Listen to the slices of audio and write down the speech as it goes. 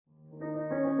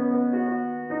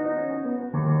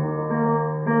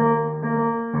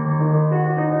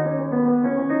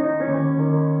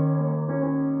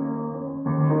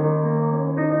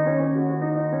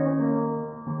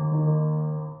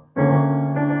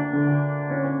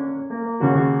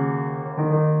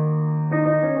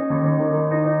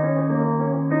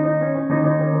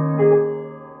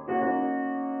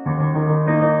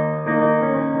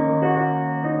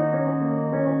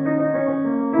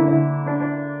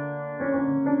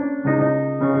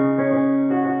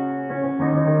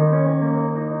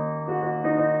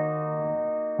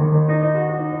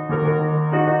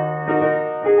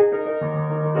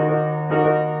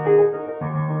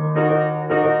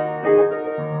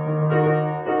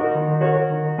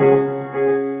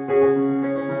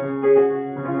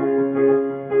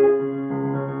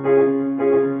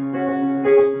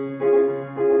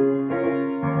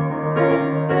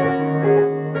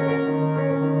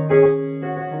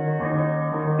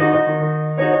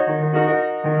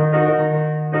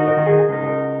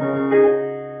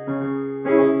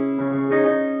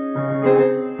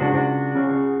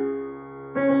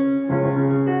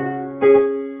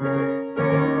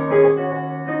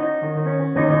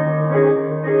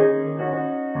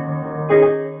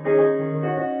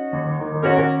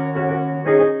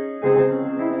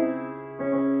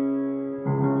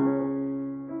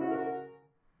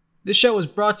This show is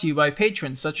brought to you by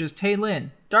patrons such as Tay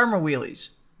Lin, Dharma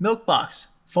Wheelies, Milkbox,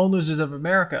 Phone Losers of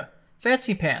America,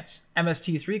 Fancy Pants,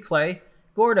 MST3 Clay,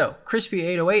 Gordo,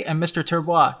 Crispy808, and Mr.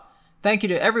 Tedwwweb. Thank you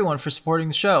to everyone for supporting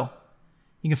the show.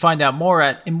 You can find out more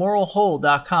at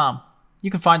immoralhole.com.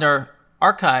 You can find our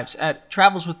archives at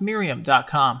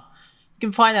travelswithmiriam.com. You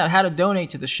can find out how to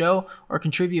donate to the show or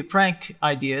contribute prank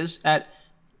ideas at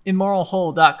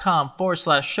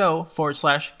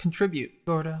immoralhole.com/show/contribute.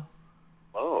 Gordo.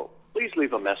 Oh, please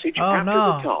leave a message after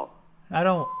the tone. I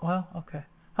don't. Well, okay.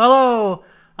 Hello,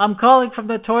 I'm calling from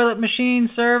the toilet machine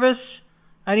service.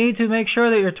 I need to make sure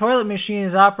that your toilet machine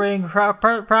is operating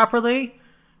properly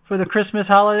for the Christmas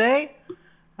holiday.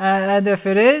 And if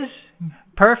it is,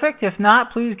 perfect. If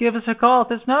not, please give us a call at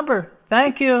this number.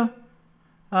 Thank you.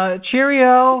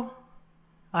 Cheerio.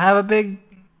 I have a big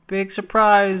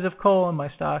surprise of coal in my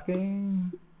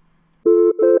stocking.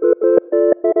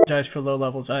 Apologize for low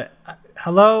levels.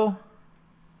 Hello?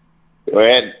 Go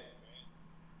ahead.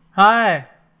 Hi.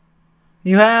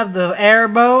 You have the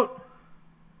airboat?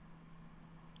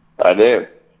 I do.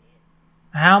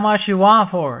 How much you want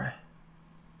for it?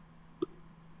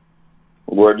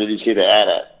 Where did you see the ad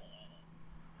at?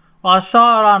 Well, I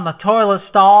saw it on the toilet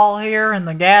stall here in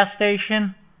the gas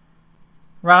station,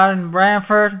 right in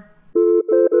Brantford.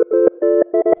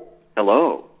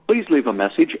 Hello. Please leave a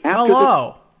message after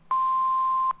Hello.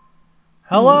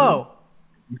 Hello.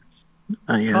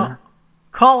 Yeah.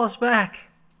 Call us back.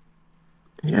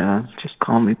 Yeah, just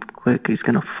call me quick. He's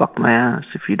gonna fuck my ass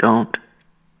if you don't.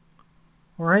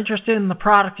 We're interested in the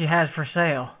product you had for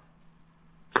sale.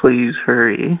 Please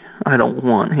hurry. I don't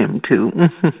want him to.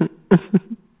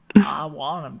 I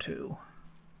want him to.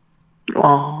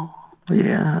 Oh,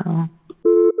 yeah.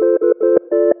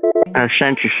 I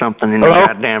sent you something in the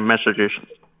goddamn messages.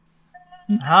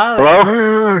 Hi.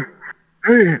 Hello?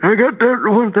 Hey, I got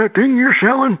that thing you're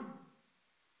selling.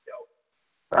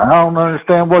 I don't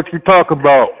understand what you're talking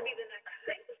about.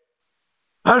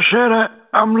 I said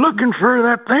I'm looking for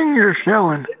that thing you're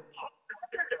selling.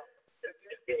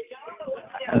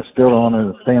 I still don't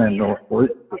understand it.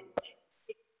 What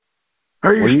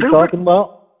Are you are you stupid? talking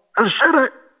about? I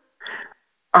said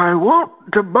I want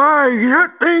to buy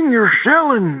that thing you're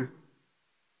selling.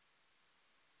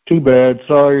 Too bad.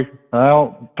 Sorry. I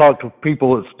don't talk to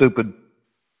people that's stupid.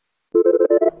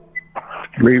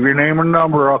 Leave your name and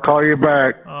number. I'll call you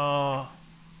back.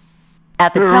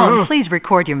 At the tone, please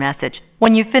record your message.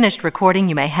 When you've finished recording,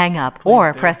 you may hang up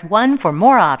or press 1 for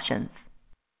more options.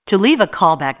 To leave a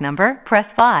callback number, press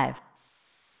 5.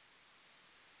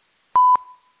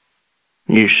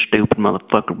 You stupid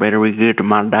motherfucker better be good to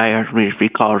my diary if he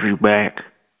calls you back.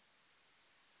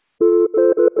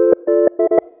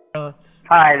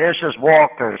 Hi, this is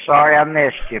Walter. Sorry I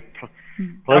missed you.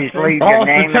 Please leave your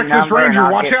name and number, and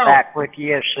I'll get back with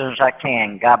you as soon as I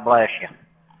can. God bless you.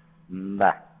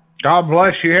 Bye. God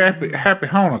bless you. Happy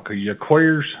Hanukkah, you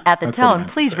queers. At the tone,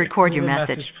 please record your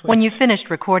message. When you've finished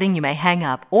recording, you may hang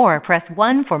up or press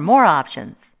 1 for more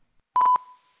options.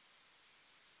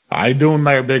 How you doing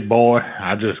there, big boy?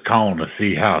 I just calling to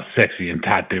see how sexy and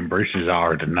tight them breeches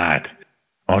are tonight.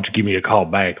 Why don't you give me a call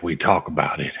back? We talk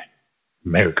about it.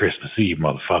 Merry Christmas Eve,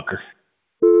 motherfucker.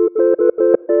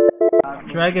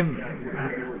 Dragon.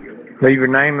 Leave your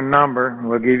name and number, and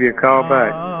we'll give you a call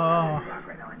back.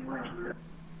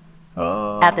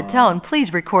 At the tone,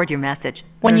 please record your message.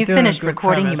 When you've finished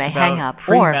recording, you may hang up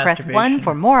or press 1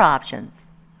 for more options.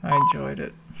 I enjoyed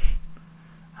it.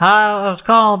 I was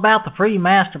calling about the free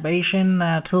masturbation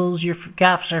tools you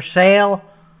got for sale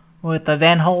with the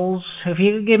vent holes. If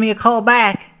you could give me a call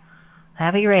back,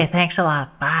 that'd be great. Thanks a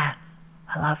lot. Bye.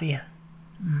 I love you.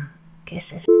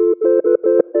 Kisses.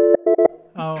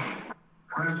 Oh.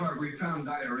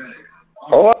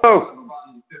 Hello?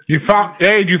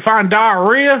 Did you find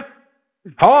diarrhea?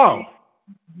 Hello?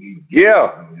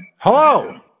 Yeah.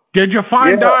 Hello? Did you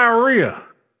find diarrhea?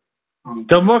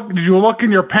 Did you look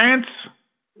in your pants?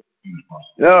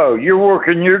 No, you're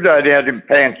working your goddamn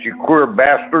pants, you queer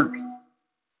bastard.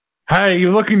 Hey,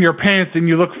 you look in your pants and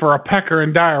you look for a pecker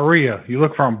and diarrhea. You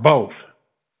look for them both.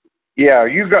 Yeah,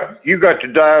 you got the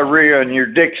diarrhea and your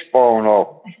dick's falling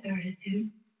off.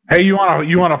 Hey, you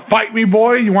wanna fight me,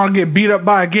 boy? You wanna get beat up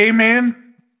by a gay man?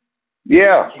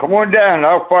 Yeah, come on down,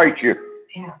 I'll fight you.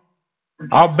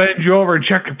 I'll bend you over and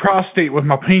check your prostate with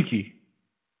my pinky.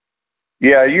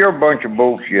 Yeah, you're a bunch of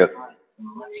bullshit.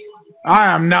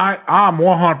 I am not. I'm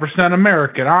 100%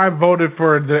 American. I voted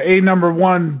for the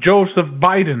 #1 Joseph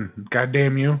Biden.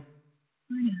 Goddamn you.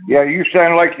 Yeah, you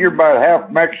sound like you're about half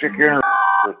Mexican or...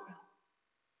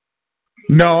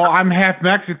 No, I'm half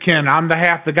Mexican. I'm the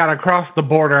half that got across the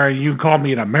border. You can call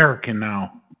me an American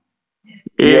now.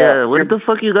 Yeah, what the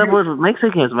fuck you got with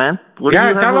Mexicans, man? What yeah,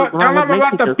 do you tell have them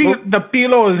about the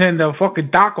pilos and the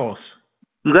fucking tacos.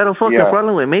 You got a fucking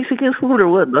problem with Mexican food or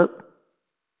what, Doc?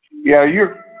 Yeah,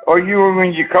 when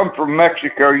you come from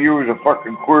Mexico, you was a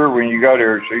fucking queer when you got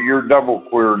here, so you're double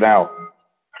queer now.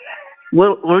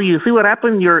 Well, you see what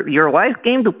happened? Your wife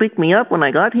came to pick me up when I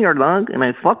got here, dog, and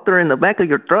I fucked her in the back of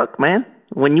your truck, man,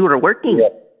 when you were working. Yeah.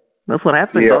 That's what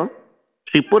happened, dog.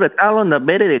 She put a towel on the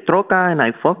bed of the troca, and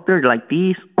I fucked her like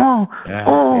this.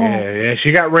 Yeah.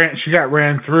 She got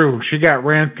ran through. She got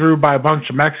ran through by a bunch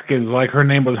of Mexicans, like her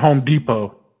name was Home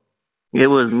Depot. It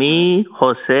was me,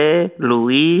 Jose,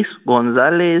 Luis,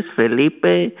 Gonzalez,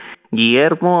 Felipe,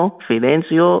 Guillermo,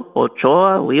 Fidencio,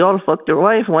 Ochoa. We all fucked your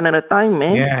wife one at a time,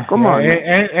 man. Yeah, Come on.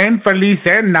 And Feliz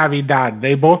and Navidad.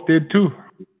 They both did too.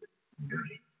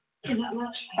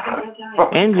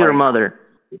 And your mother.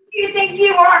 You think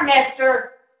you are,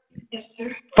 mister?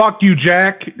 Fuck you,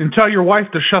 Jack, and tell your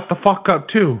wife to shut the fuck up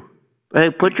too. Hey,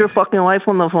 put your fucking wife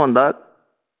on the phone, Doc.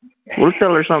 We'll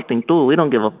tell her something too. We don't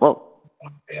give a fuck.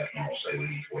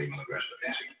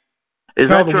 Is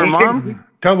that your mom?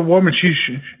 Tell the woman she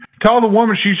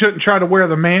shouldn't try to wear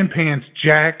the man pants,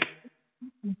 Jack.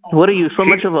 What are you, so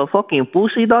much of a fucking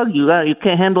pussy, dog? You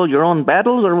can't handle your own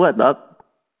battles or what, Doc?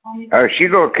 She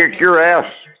gonna kick your ass.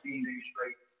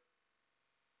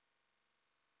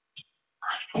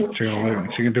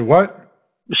 She can do what?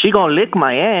 She gonna lick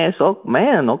my ass. Oh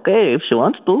man, okay, if she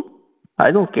wants to.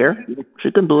 I don't care.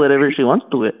 She can do whatever she wants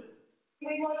to it.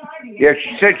 Yeah,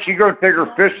 she said she gonna take her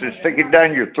fist and stick it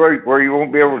down your throat where you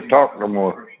won't be able to talk no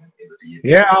more.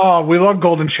 Yeah, we love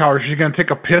golden showers. She's gonna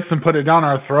take a piss and put it down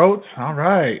our throats? All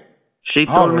right. She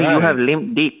told me you have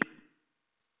limp dick.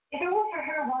 If it weren't for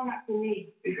her, why not for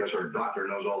me? Because her doctor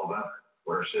knows all about it.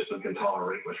 Where her system can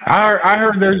tolerate what I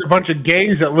heard there's a bunch of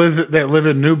gays that live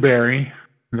in Newberry.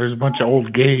 There's a bunch of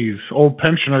old gays, old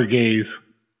pensioner gays.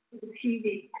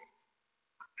 TV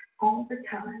all the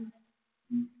time.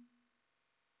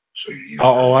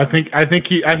 So I think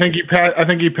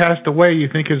he passed away. You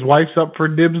think his wife's up for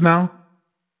dibs now?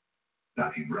 Now,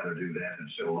 if you'd rather do that than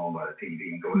sit alone by the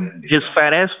TV, go ahead and do his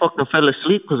fat ass fucking fell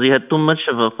asleep because he had too much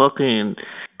of a fucking.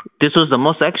 This was the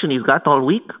most action he's got all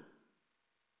week.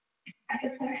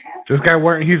 This guy,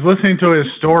 he's listening to his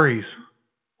stories.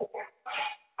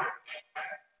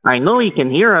 I know he can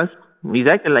hear us. He's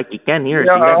acting like he can't hear us.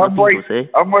 Yeah, I'm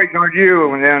waiting on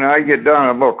you, and then I get done,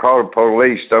 I'm going to call the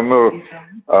police.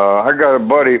 I got a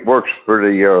buddy that works for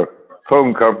the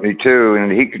phone company, too,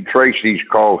 and he can trace these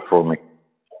calls for me.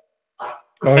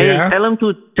 Oh, hey, yeah? tell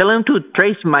him to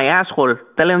trace my asshole.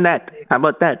 Tell him that. How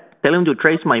about that? Tell him to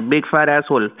trace my big fat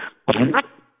asshole.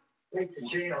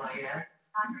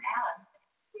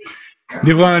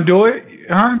 You gonna do it,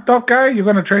 huh, tough guy? You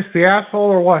gonna trace the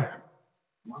asshole or what?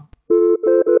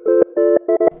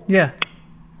 Yeah,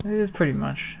 it is pretty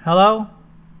much. Hello?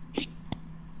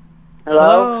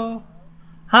 Hello?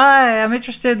 Hi, I'm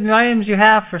interested in the items you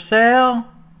have for sale.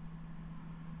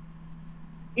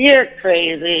 You're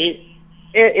crazy.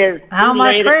 It is How am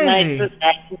I crazy?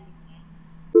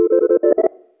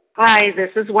 Hi,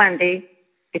 this is Wendy.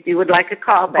 If you would like a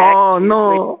call back. Oh,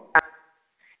 no.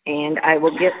 And I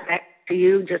will get back to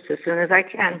you just as soon as I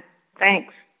can.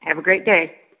 Thanks. Have a great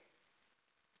day.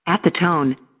 At the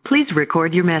tone, please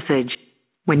record your message.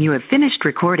 When you have finished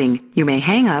recording, you may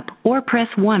hang up or press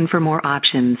 1 for more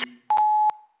options.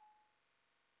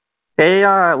 Hey,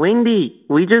 Wendy,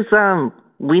 we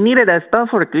needed that stuff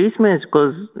for Christmas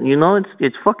because, you know,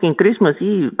 it's fucking Christmas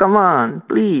Eve. Come on,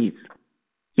 please.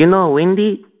 You know,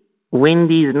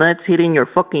 Wendy's nuts hitting your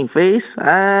fucking face.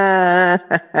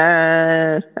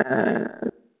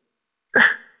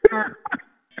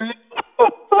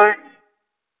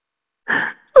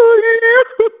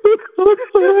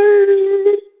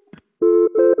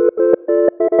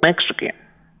 Mexican.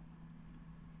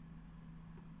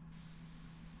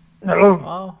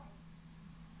 Hello.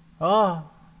 Oh.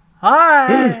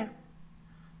 Hi.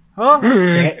 Oh.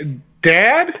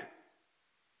 Dad?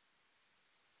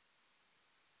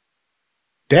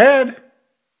 Dad?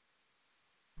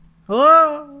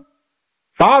 Hello?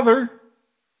 Father?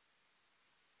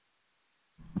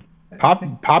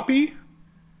 Poppy?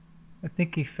 I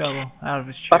think he fell out of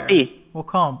his chair. Puppy. We'll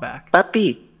call him back.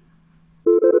 Puppy.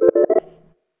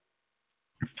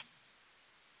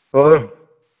 Hello?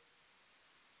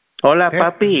 Hola, Dad.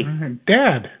 papi.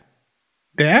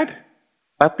 Dad?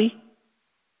 Papi?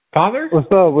 Father?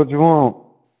 What's up? What you want?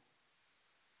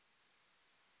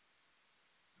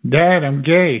 Dad, I'm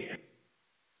gay.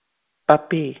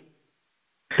 Papi.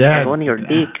 Dad. I want your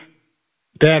dick.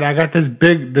 Dad, I got this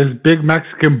big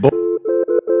Mexican bull.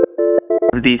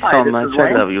 Please so much.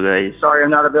 I love you guys. Sorry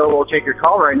I'm not available to take your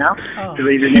call right now. To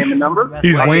leave your name and number.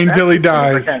 He's Wayne till he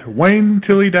dies. Wayne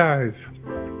till he dies.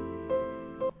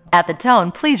 At the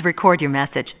tone, please record your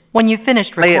message. When you've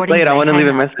finished recording, play it. I want to leave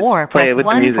a message. Or press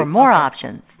 1 for more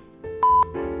options.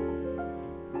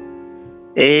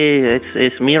 Hey,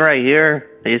 it's me right here.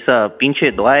 It's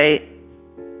pinche Dwight,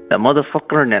 the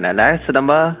motherfucker in the last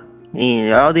number.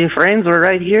 All the friends were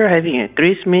right here having a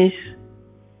Christmas,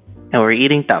 and we're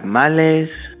eating tamales.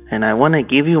 And I want to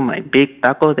give you my big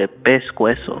taco de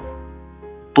pescuezo,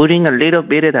 putting a little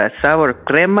bit of that sour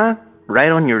crema right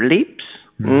on your lips,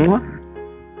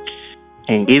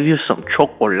 and give you some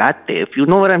chocolate, if you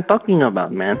know what I'm talking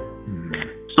about, man.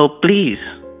 So please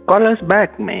call us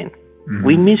back, man.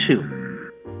 We miss you.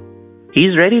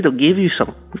 He's ready to give you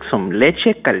some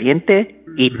leche caliente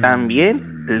y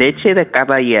también leche de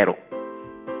caballero.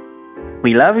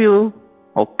 We love you.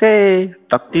 Okay,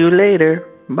 talk to you later.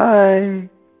 Bye.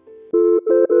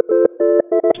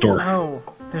 Oh,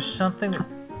 there's something.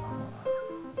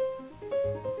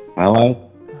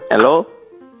 Hello? Hello?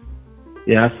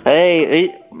 Yes? Hey,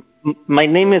 my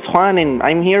name is Juan, and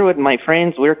I'm here with my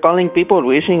friends. We're calling people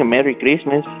wishing a Merry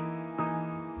Christmas.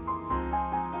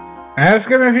 Ask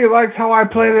him if he likes how I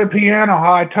play the piano,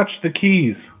 how I touch the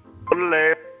keys.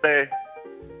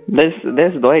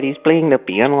 There's Dwight. He's playing the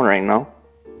piano right now.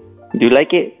 Do you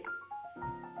like it?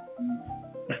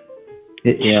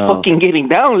 Yeah. It's fucking getting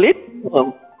down, lit.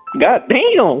 God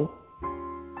damn.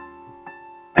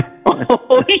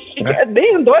 Oh, God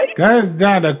damn, Dwight. That's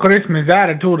not a Christmas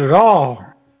attitude at all.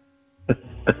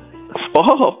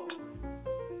 Fuck.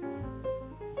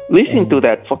 Listen to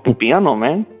that fucking piano,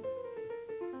 man.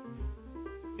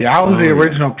 Yeah, I was the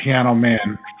original piano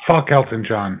man. Fuck Elton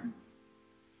John.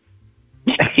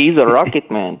 He's a rocket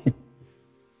man.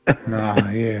 Nah,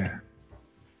 yeah.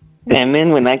 And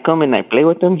then when I come and I play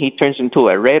with him, he turns into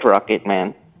a red rocket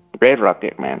man. Red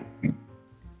rocket man.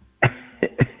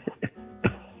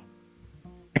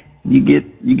 You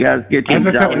guys get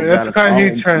your That's because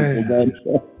he's trying.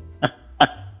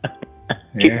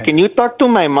 Yeah. Can you talk to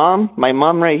my mom? My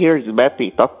mom right here is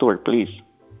Betty. Talk to her, please.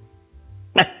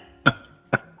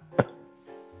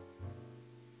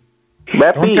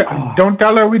 Betty. Don't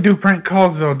tell her we do prank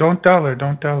calls, though. Don't tell her.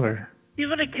 Don't tell her. You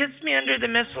want to kiss me under the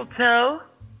mistletoe?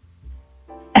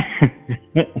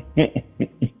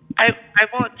 I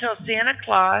won't tell Santa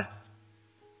Claus.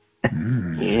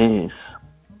 Yes.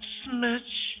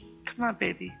 Smooch. Come on,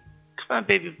 baby. Come on,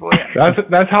 baby boy.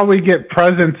 That's how we get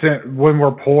presents when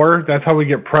we're poor. That's how we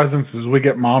get presents is we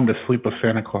get mom to sleep with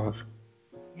Santa Claus.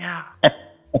 Yeah.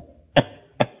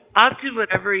 I'll do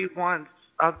whatever he wants.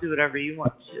 I'll do whatever you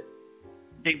want to.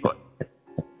 Big boy.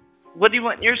 What do you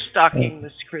want in your stocking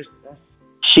this Christmas?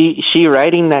 She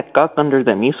riding that cock under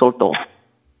the mistletoe.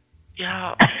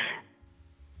 Yeah.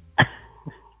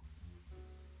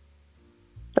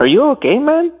 Are you okay,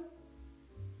 man?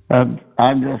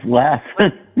 I'm just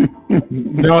laughing.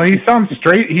 No, he sounds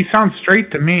straight. He sounds straight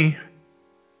to me.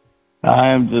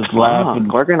 I'm just laughing.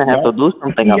 We're gonna have to do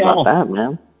something about that,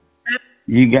 man.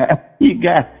 You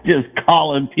guys just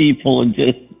calling people and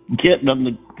just getting them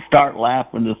to start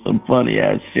laughing to some funny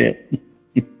ass shit.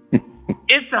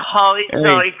 It's a holly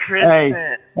jolly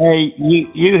Christmas. Hey,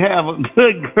 you have a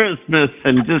good Christmas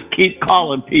and just keep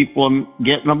calling people and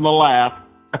getting them to laugh.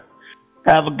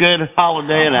 Have a good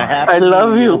holiday and a happy. I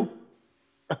love you.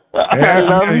 I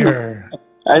love you.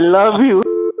 I love you.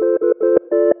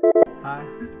 Hi.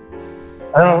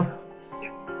 Hello.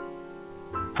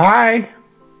 Hi.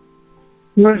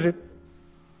 Who is it?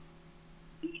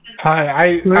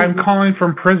 Hi. I'm calling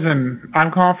from prison.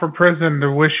 I'm calling from prison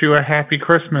to wish you a happy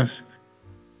Christmas.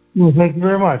 Well, thank you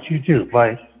very much. You too.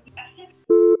 Bye.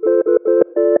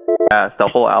 Yeah, the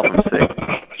whole album's sick.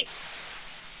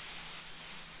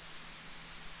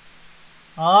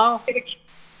 Hello?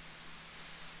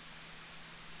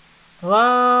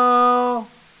 Hello?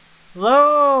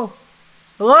 Hello?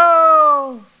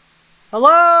 Hello?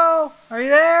 Hello? Are you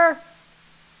there?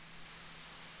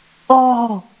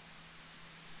 Oh.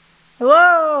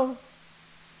 Hello?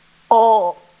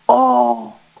 Oh.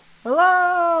 Oh.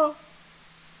 Hello?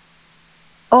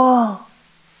 Oh.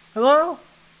 Hello?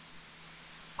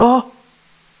 Oh.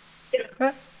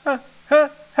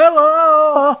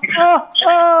 Hello?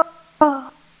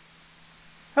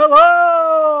 Hello?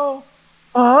 Hello?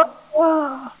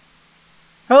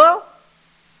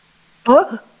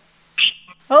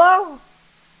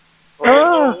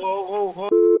 Hello?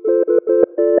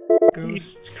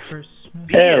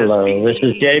 Hello, this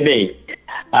is JB.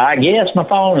 I guess my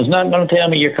phone is not going to tell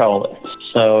me you're calling.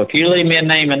 So if you leave me a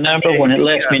name and number when it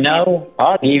lets me know,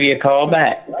 I'll give you a call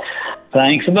back.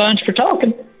 Thanks a bunch for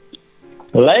talking.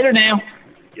 Later now.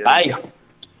 Bye.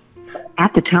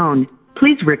 At the tone,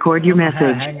 please record your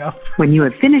message. Hang up. When you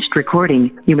have finished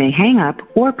recording, you may hang up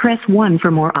or press 1 for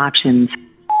more options.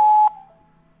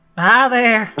 Hi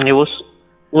there. Hey,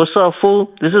 what's up,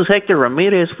 fool? This is Hector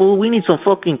Ramirez, fool. We need some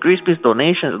fucking Crispy's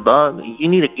donations, dog. You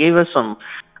need to give us some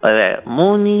that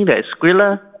money, that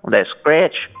Skrilla, that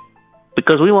Scratch.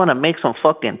 Because we want to make some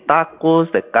fucking tacos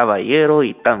de caballero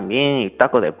y también y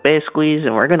taco de pesquis,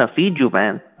 and we're going to feed you,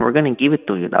 man. We're going to give it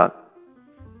to you, dog.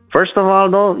 First of all,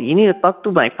 though, you need to talk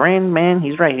to my friend, man.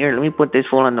 He's right here. Let me put this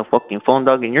fool on the fucking phone,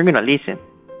 dog, and you're going to listen.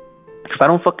 If I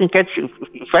don't fucking catch you,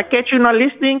 if I catch you not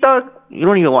listening, dog, you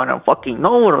don't even want to fucking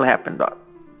know what'll happen, dog.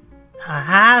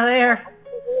 Hi there.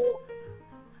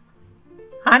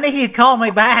 I need you to call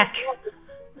me back.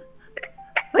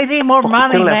 We need more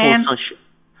money, man.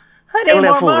 I need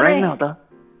more money. Right now, dog.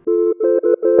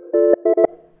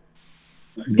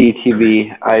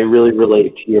 DTV, I really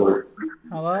relate to your...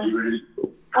 Hello?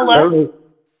 Hello?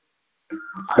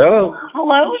 Hello?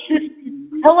 Hello?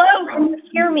 Hello? Can you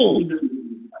hear me?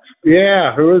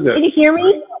 Yeah, who is it? Can you hear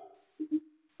me?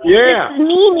 Yeah. It's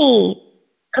Mimi.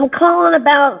 I'm calling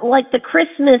about, like, the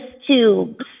Christmas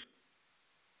tubes.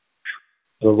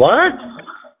 The what?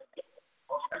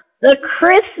 The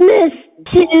Christmas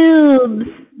tubes.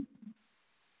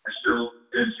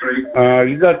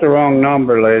 You got the wrong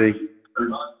number, lady.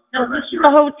 The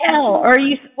hotel. Or are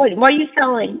you, what are you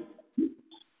selling?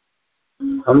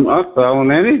 I'm not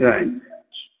selling anything.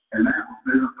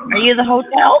 Are you the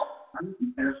hotel?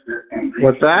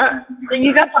 What's that? So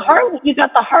you got the Harley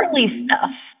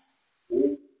stuff.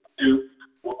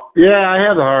 Yeah, I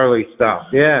have the Harley stuff.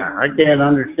 Yeah, I can't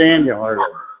understand you, Harley.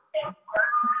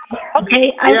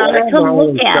 Okay, I want to come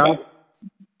look at it.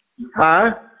 Huh?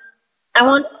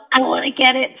 I want to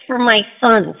get it for my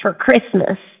son for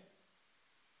Christmas.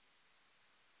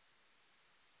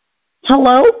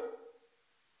 Hello?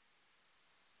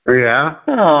 Yeah.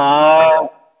 Oh,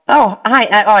 hi.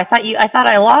 I thought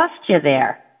I lost you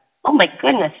there. Oh my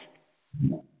goodness.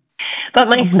 But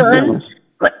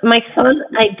my son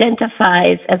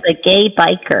identifies as a gay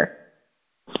biker.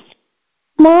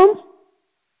 Mom,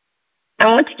 I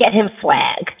want to get him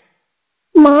flag.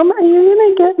 Mom, are you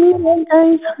gonna get me that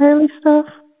guy's Harley stuff?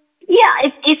 Yeah,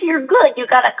 if you're good, you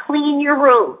gotta clean your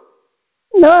room.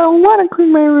 No, I don't want to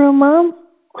clean my room, Mom.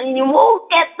 Well, you won't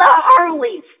get the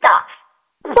Harley stuff.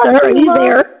 Sorry,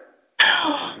 there.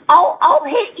 I'll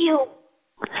hit you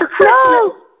for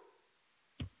Christmas.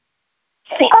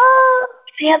 No.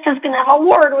 Santa's gonna have a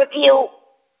word with you.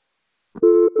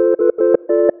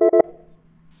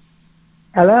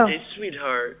 Hello. Hey,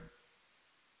 sweetheart.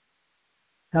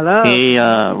 Hello. Hey,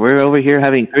 we're over here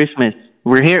having Christmas.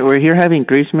 We're here having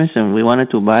Christmas, and we wanted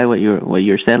to buy what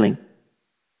you're selling.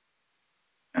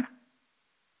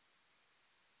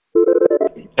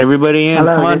 Everybody in?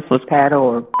 Hello, Come on. this is Pat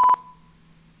Orb.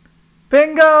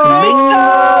 Bingo!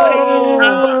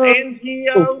 Bingo!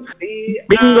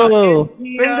 Bingo!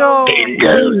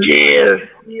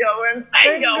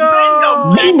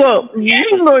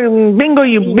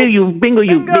 Bingo,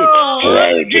 you bitch.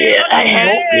 Hello, dear. I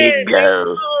have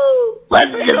bingo.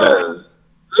 What's the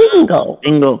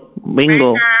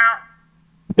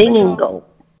bingo?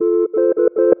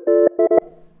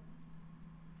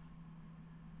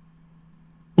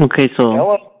 Okay, so.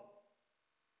 Hello.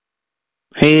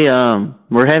 Hey,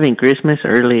 we're having Christmas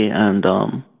early, and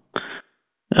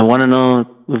I want to know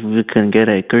if we can get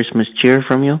a Christmas cheer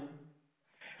from you.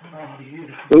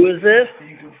 Who is this?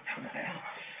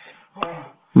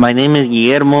 My name is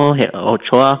Guillermo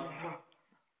Ochoa,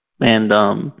 and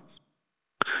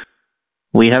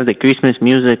we have the Christmas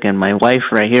music, and my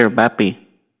wife right here, Papi.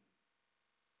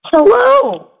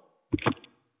 Hello.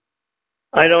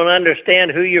 I don't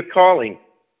understand who you're calling.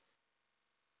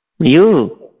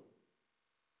 You.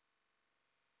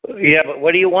 Yeah, but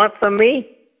what do you want from me?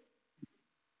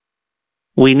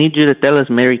 We need you to tell us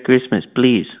Merry Christmas,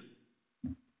 please.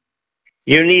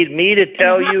 You need me to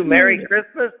tell you Merry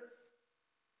Christmas?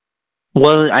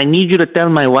 Well, I need you to tell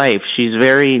my wife. She's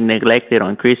very neglected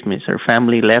on Christmas. Her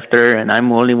family left her, and I'm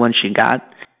the only one she got.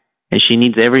 And she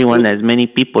needs everyone, as many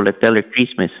people, to tell her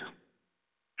Christmas.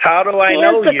 How do I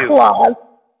know you?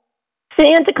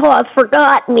 Santa Claus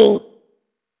forgot me.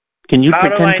 Can you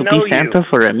pretend to be Santa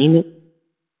for a minute?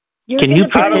 Can you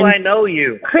pretend? How do I know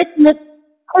you? Christmas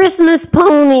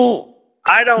pony.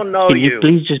 I don't know you.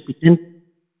 Can you please just pretend to be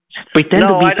Santa for me, please?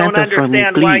 No, I don't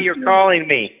understand why you're calling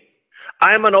me.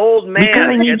 I'm an old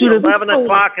man. It's 11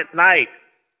 o'clock at night.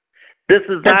 This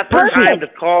is not the time to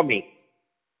call me.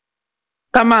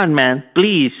 Come on, man.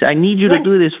 Please. I need you to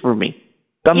do this for me.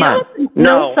 Come on.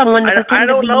 No, I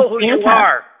don't know who you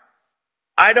are.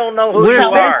 I don't know who We're you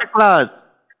are. Santa Claus.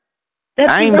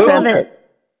 That's I'm irrelevant.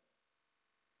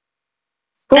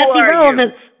 Who That's are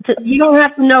irrelevant. You don't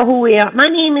have to know who we are. My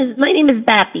name is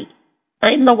Bappy.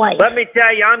 I'm the wife. Let me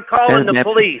tell you, I'm calling the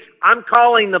police. I'm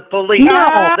calling the police. No.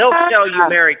 They'll tell you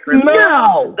Merry Christmas.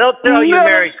 No. They'll tell you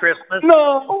Merry Christmas.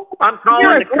 No. I'm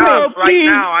calling the cops right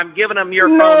now. I'm giving them your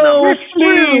phone No, number.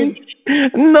 please.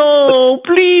 No,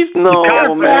 please, no, The cops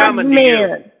are coming to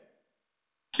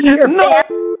you. No.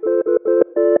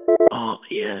 Oh,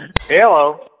 yeah.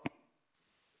 Hello.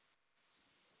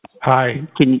 Hi.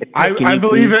 I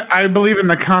believe in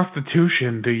the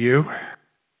Constitution. Do you?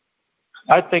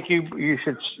 I think you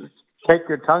should take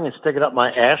your tongue and stick it up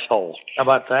my asshole. How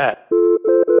about that?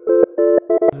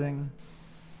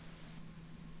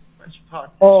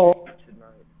 Oh.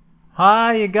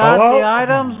 Hi, you got Hello? the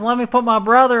items? Let me put my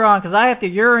brother on because I have to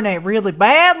urinate really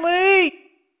badly.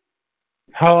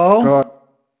 Hello.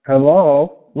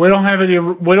 Hello. We don't have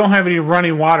any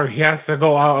running water. He has to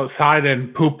go outside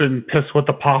and poop and piss with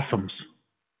the possums.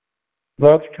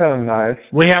 That's kind of nice.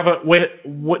 We have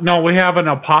an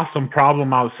opossum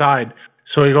problem outside.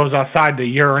 So he goes outside to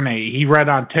urinate. He read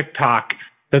on TikTok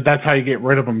that that's how you get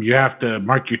rid of them. You have to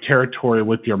mark your territory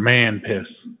with your man piss.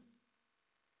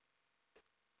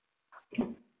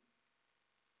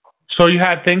 So you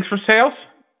had things for sales?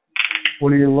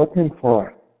 What are you looking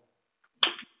for?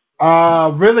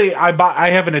 Really, I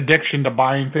have an addiction to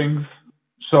buying things.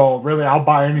 So really, I'll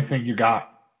buy anything you got.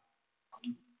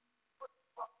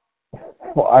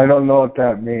 Well, I don't know what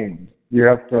that means. You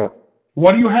have to.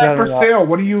 What do you have for sale?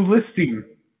 What are you listing?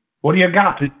 What do you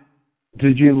got?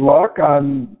 Did you look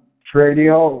on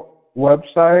Tradio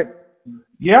website?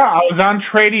 Yeah, I was on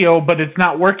Tradio, but it's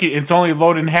not working. It's only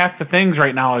loading half the things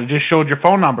right now. It just showed your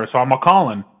phone number, so I'm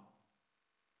calling.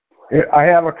 I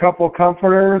have a couple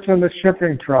comforters in the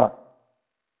shipping truck.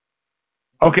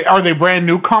 Okay, are they brand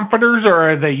new comforters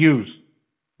or are they used?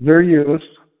 They're used.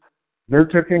 They're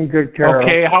taken good care of.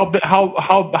 Okay, how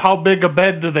big a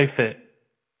bed do they fit?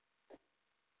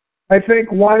 I think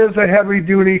one is a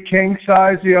heavy-duty king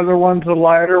size. The other one's a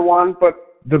lighter one, but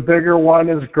the bigger one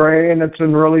is gray and it's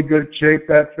in really good shape.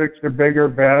 That fits a bigger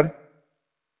bed.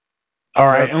 All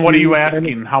right, and what are you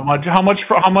asking? How much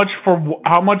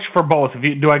for both?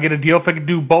 Do I get a deal if I can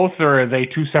do both, or are they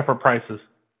two separate prices?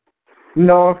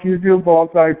 No, if you do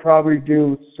both, I'd probably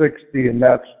do 60, and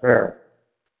that's fair.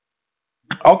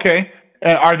 Okay.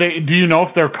 Are they? Do you know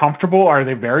if they're comfortable? Are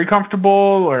they very comfortable,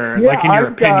 or Yeah, like in your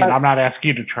opinion? I'm not asking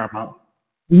you to try them out.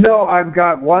 No, I've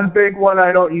got one big one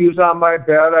I don't use on my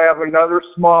bed. I have another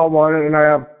small one, and I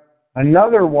have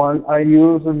another one I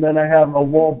use, and then I have a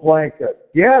wool blanket.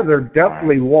 Yeah, they're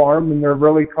definitely warm, and they're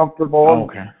really comfortable. Oh,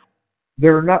 okay.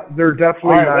 They're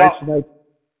definitely nice, and I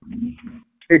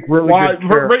take really good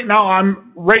care. Right now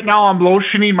I'm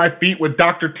lotioning my feet with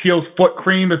Dr. Teal's foot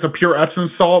cream. It's a pure Epsom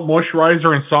salt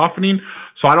moisturizer and softening,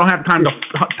 so I don't have time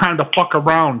to fuck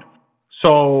around.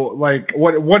 So, like,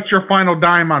 what's your final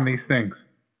dime on these things?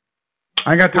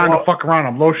 I ain't got time to fuck around.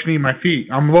 I'm lotioning my feet.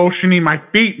 I'm lotioning my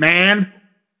feet, man.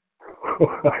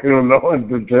 I don't know what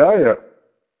to tell you.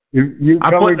 I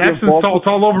put Epsom salts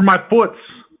all over my foots.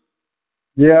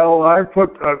 Yeah, well, I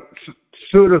put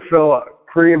Sudafil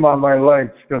cream on my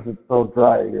legs because it's so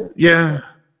dry here. Yeah,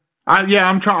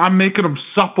 I'm making them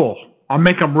supple. I'm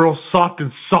making them real soft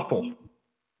and supple.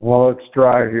 Well, it's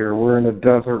dry here. We're in a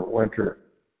desert winter.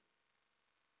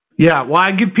 Yeah, well,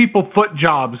 I give people foot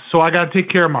jobs, so I got to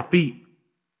take care of my feet.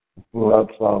 Well,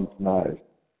 that sounds nice.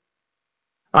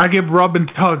 I give rub and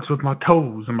tugs with my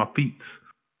toes and my feet.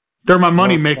 They're my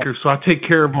money makers, so I take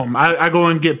care of them. I go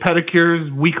and get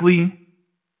pedicures weekly.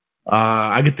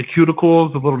 I get the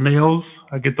cuticles, the little nails.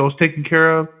 I get those taken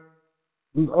care of.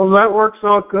 Oh, that works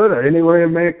out good. Any way to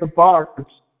make a buck,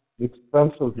 it's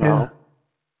expensive now.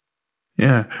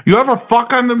 Yeah. You ever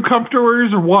fuck on them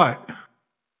comforters or what?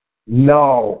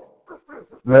 No,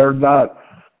 they're not.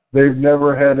 They've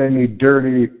never had any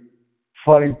dirty,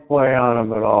 funny play on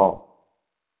them at all.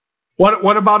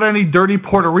 What about any dirty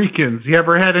Puerto Ricans? You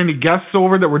ever had any guests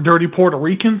over that were dirty Puerto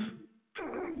Ricans?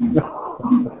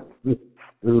 No.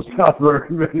 There's not very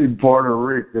many Puerto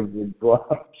Ricans in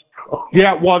Glasgow.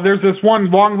 Yeah, well, there's this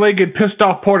one long-legged,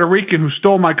 pissed-off Puerto Rican who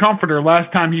stole my comforter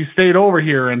last time he stayed over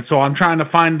here, and so I'm trying to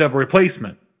find a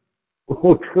replacement.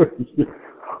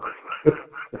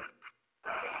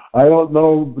 I don't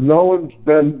know. No one's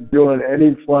been doing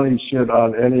any funny shit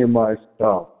on any of my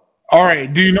stuff. All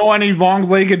right. Do you know any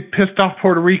long-legged, pissed-off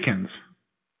Puerto Ricans?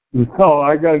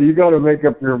 No, you got to make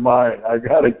up your mind. I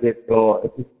got to get going.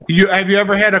 Have you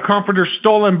ever had a comforter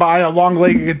stolen by a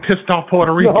long-legged, pissed-off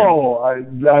Puerto Rican? No, I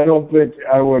don't think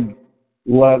I would.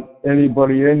 let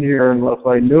anybody in here unless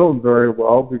I knew them very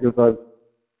well, because I'm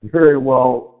very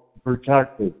well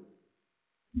protected.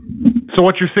 So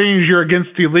what you're saying is you're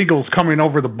against the illegals coming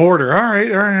over the border. All right,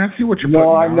 I see what you're putting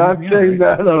No, I'm not saying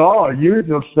that at all. You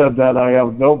just said that. I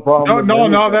have no problem.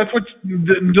 No, that's what,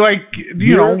 like,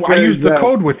 you know, I use the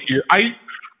code with you.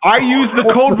 I use the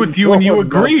code with you and you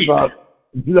agree.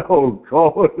 No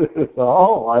code at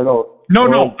all. I don't.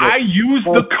 No, I use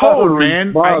the code,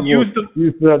 man. I use the.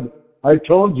 You said, I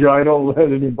told you I don't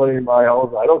let anybody in my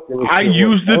house. I don't give a shit. I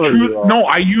use the truth. No,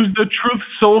 I use the Truth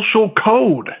Social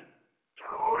code.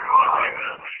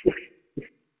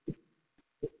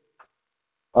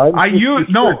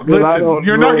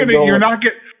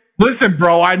 Listen,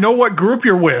 bro, I know what group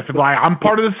you're with. Like, I'm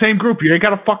part of the same group. You ain't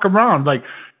gotta fuck around. Like,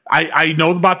 I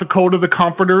know about the code of the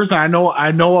comforters, and I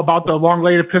know about the long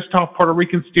lady pissed off Puerto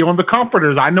Rican stealing the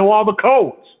comforters. I know all the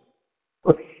codes.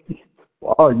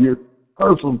 Wow, you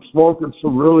are smoking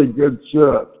some really good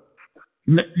shit.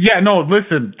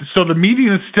 Listen, so the meeting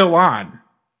is still on.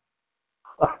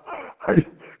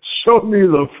 Show me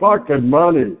the fucking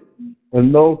money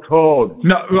and no code.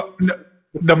 No,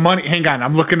 the money. Hang on,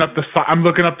 I'm looking up the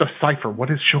cipher. What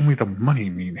does "show me the money"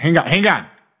 mean? Hang on.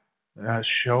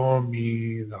 Show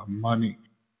me the money.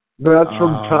 That's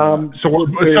from Tom. So we're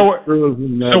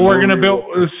gonna build.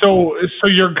 So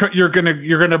you're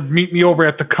gonna meet me over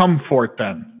at the Comfort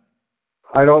then.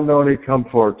 I don't know any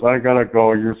comforts. I gotta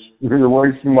go. You're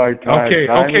wasting my time.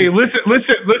 Okay. Listen.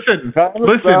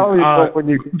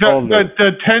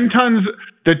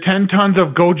 The 10 tons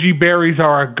of goji berries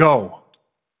are a go.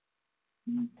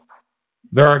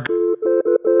 They're a go.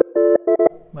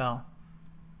 Well,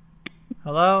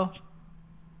 hello.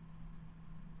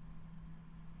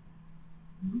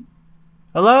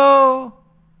 Hello.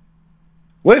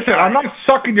 Listen, I'm not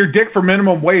sucking your dick for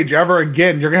minimum wage ever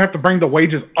again. You're gonna have to bring the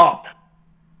wages up.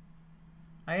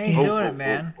 I ain't doing it,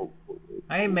 man.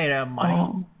 I ain't made out of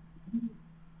money.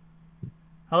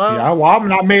 Hello? Yeah, well, I'm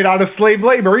not made out of slave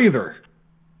labor either.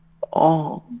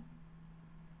 Oh.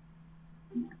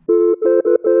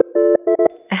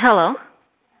 Hello?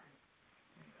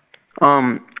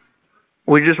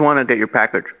 We just want to get your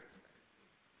package.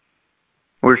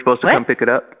 We were supposed to come pick it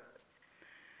up.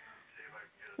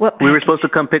 What package? We were supposed to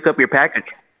come pick up your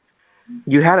package.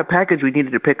 You had a package we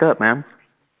needed to pick up, ma'am.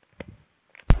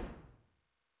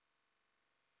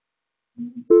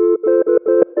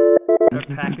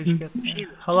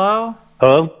 Hello?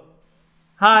 Hello?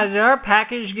 Hi, did our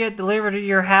package get delivered to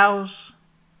your house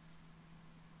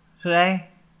today?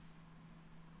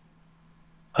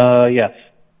 Yes.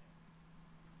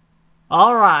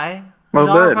 All right. Well,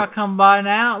 If good. I come by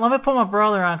now, let me put my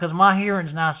brother on because my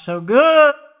hearing's not so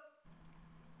good.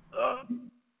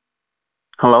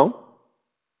 Hello?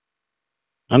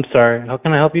 I'm sorry. How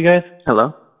can I help you guys?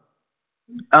 Hello?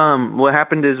 What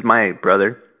happened is my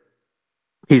brother,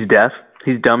 he's deaf.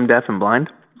 He's dumb, deaf, and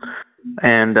blind.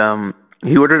 And,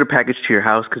 he ordered a package to your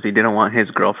house because he didn't want his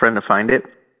girlfriend to find it.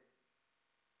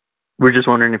 We're just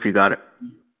wondering if you got it.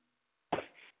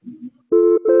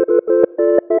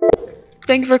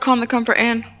 Thank you for calling the Comfort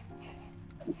Inn.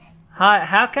 Hi,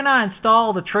 how can I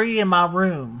install the tree in my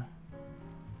room?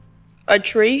 A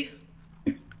tree?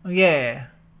 Yeah.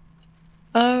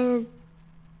 Is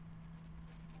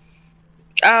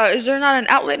there not an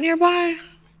outlet nearby?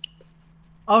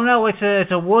 Oh no,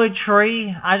 it's a wood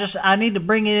tree. I need to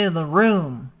bring it in the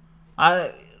room.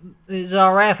 Is it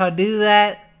alright if I do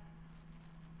that?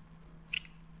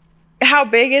 How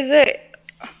big is it?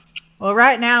 Well,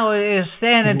 right now it is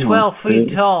standing 12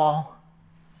 feet tall.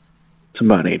 It's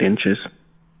about 8 inches.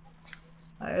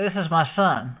 This is my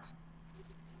son.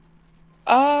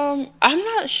 I'm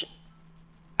not.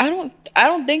 I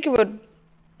don't think it would.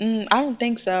 I don't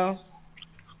think so.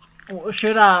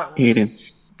 Should I? 8 inches.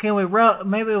 Can we rub?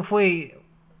 Maybe if we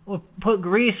put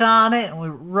grease on it and we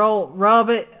rub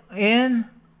it in.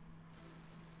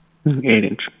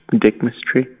 8-inch Dickmas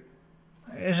tree.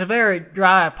 It's a very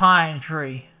dry pine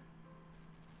tree.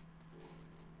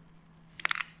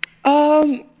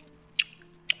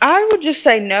 I would just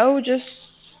say no,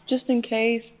 just in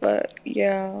case. But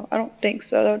yeah, I don't think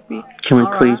so. That would be. Can we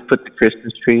please put the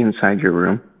Christmas tree inside your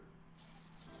room?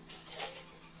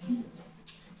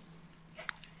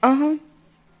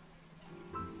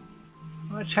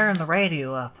 Let's turn the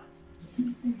radio up.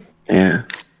 Yeah.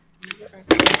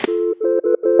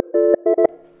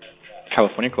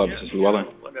 California Club, this is Llewellyn.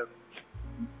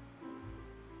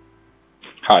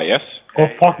 Hi, yes? Go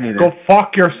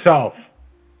fuck yourself.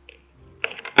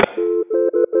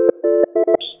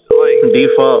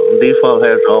 Default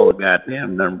has all the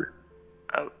goddamn numbers.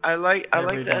 I like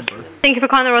that. Thank you for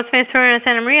calling the Rose Face Store in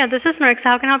Santa Maria. This is Marissa.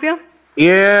 How can I help you?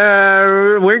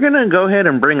 Yeah, we're gonna go ahead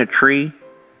and bring a tree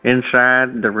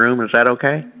inside the room. Is that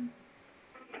okay?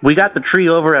 We got the tree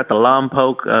over at the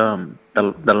Lompoc,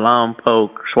 the Lompoc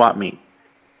swap meet.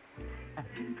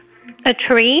 A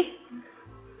tree?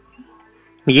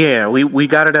 Yeah, we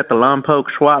got it at the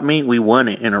Lompoc swap meet. We won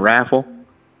it in a raffle.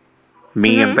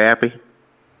 Me and Bappy.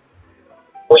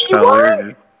 You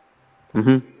won?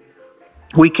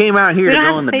 We came out here to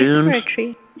go in the dunes. For a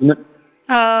tree.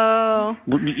 Oh.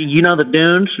 You know the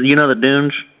dunes? You know the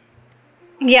dunes?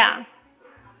 Yeah.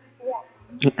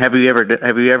 Have you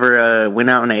ever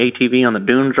went out in an ATV on the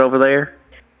dunes over there?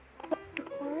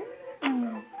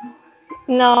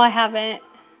 No, I haven't.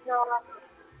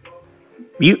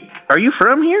 Are you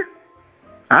from here?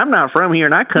 I'm not from here,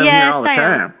 and I come here all the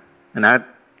time. And I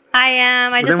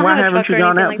am. I just then why don't have a haven't truck you or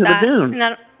gone out anything to like the that. dunes?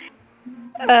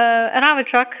 I don't have a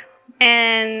truck,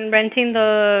 and renting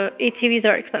the ATVs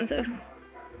are expensive.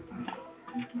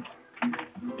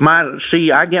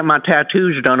 I get my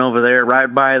tattoos done over there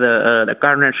right by the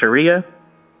carniceria.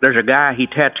 There's a guy, he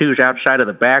tattoos outside of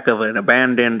the back of an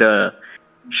abandoned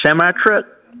semi-truck.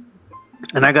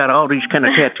 And I got all these kind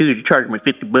of tattoos. He charged me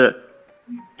 $50.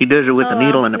 He does it with a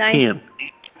needle and a pen.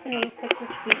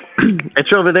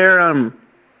 It's over there,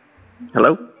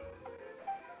 hello?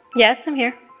 Yes, I'm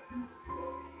here.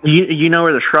 You know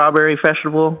where the Strawberry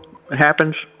Festival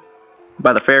happens?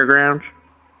 By the fairgrounds?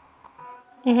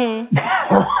 He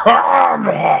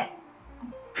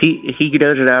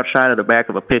does it outside of the back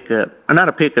of a pickup. Not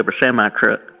a pickup, a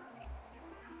semi-truck.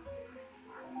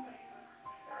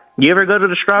 You ever go to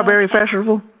the Strawberry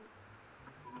Festival?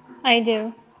 I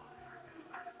do.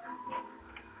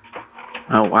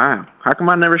 Oh, wow. How come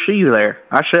I never see you there?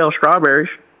 I sell strawberries.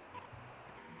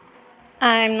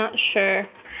 I'm not sure.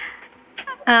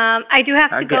 I do have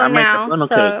to go now,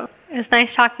 so it's nice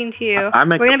talking to you.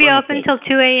 We're going to be open till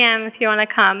 2 a.m. if you want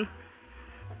to come.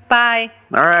 Bye.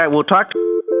 All right, we'll talk.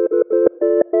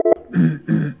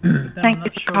 Thank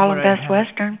you for calling Best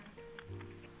Western.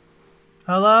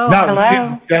 Hello? No,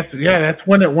 Hello? That's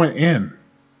when it went in.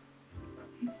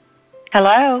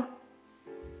 Hello?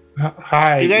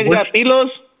 Hi. You guys got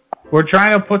pilos? We're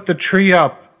trying to put the tree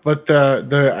up, but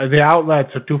the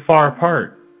outlets are too far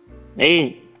apart.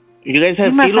 Hey, you guys have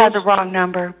You must pilos? have the wrong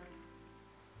number.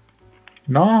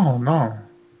 No.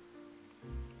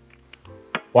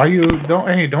 Why you don't?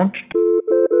 Hey, don't.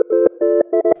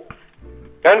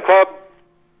 Gun Club.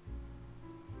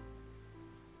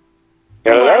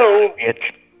 Hello.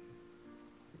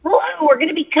 Hello, we're going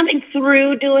to be coming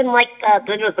through doing like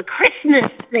the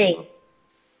Christmas thing.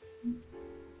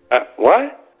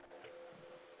 What?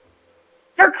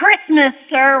 For Christmas,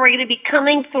 sir, we're going to be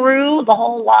coming through, the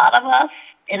whole lot of us,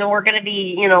 and we're going to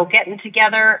be, getting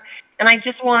together. And I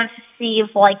just wanted to see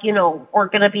if, we're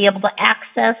going to be able to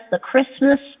access the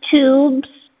Christmas tubes.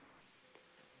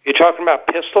 You talking about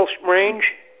pistol range?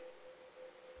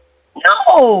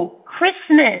 No,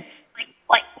 Christmas,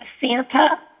 like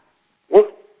Santa.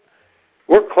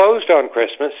 We're closed on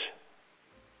Christmas.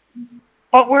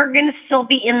 But we're going to still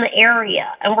be in the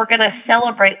area, and we're going to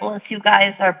celebrate once you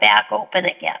guys are back open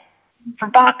again for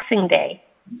Boxing Day.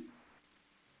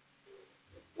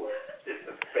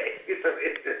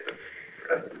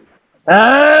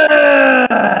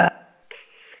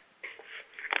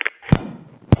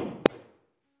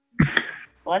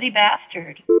 Bloody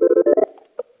bastard.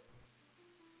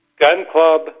 Gun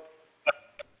Club.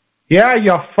 Yeah,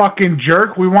 you fucking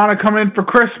jerk. We want to come in for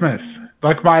Christmas,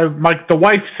 like the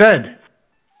wife said.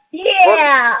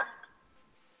 Yeah.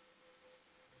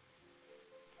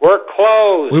 We're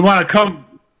closed. We want to come.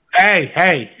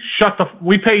 Hey, shut the.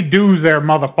 We pay dues there,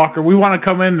 motherfucker. We want to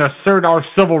come in to assert our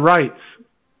civil rights.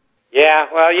 Yeah,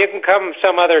 well, you can come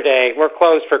some other day. We're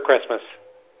closed for Christmas.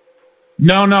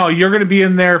 No, you're going to be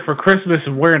in there for Christmas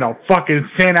and wearing a fucking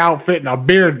Santa outfit and a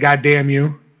beard, goddamn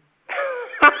you.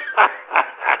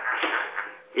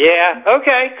 Yeah,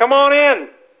 okay, come on in.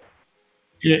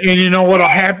 And you know what'll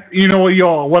happen? You know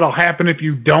what'll happen if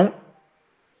you don't?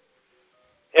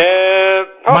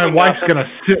 My wife's gonna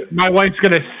sit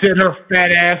her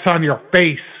fat ass on your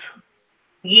face.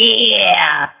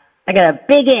 Yeah, I got a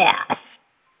big ass.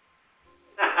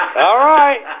 All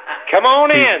right, come on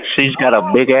in. She's got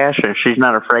a big ass, and she's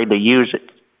not afraid to use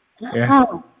it. Yeah.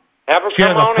 Have her She has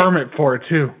come a on permit for it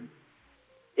too.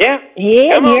 Yeah.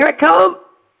 Yeah, come here I come.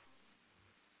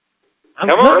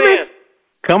 Come on in.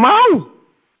 Come on.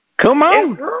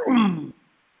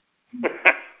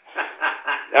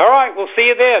 All right, we'll see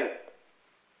you then.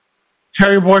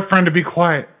 Tell your boyfriend to be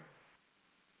quiet.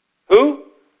 Who?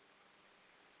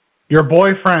 Your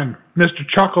boyfriend, Mr.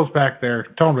 Chuckles back there.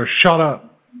 Tell him to shut up.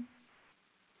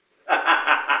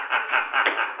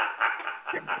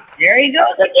 There he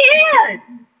goes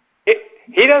again.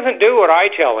 He doesn't do what I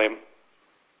tell him.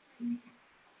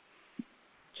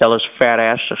 Tell his fat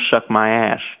ass to suck my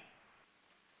ass.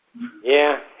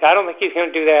 Yeah, I don't think he's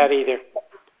going to do that either.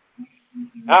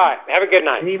 All right, have a good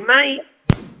night. He might.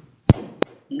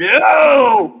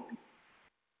 No!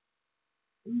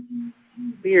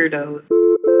 Weirdos.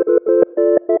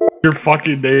 Your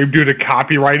fucking name due to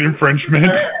copyright infringement.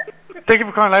 Thank you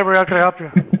for calling library. How can I help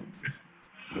you?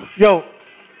 Yo.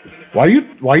 Why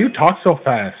you talk so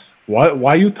fast?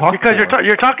 Why you talk? Because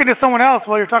you're talking to someone else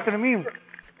while you're talking to me.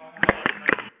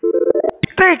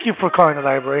 Thank you for calling the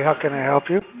library. How can I help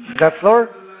you? That's slower?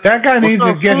 That guy needs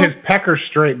to get his pecker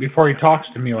straight before he talks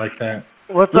to me like that.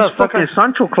 What's up, fucking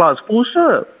Sancho Claus? What's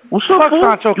up? What's up, fool?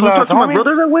 Sancho You Claus, talk to my homie?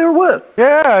 brother that way or what?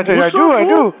 Yeah, I do.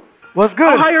 What's good?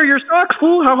 How high are your socks,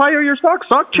 fool? How high are your socks?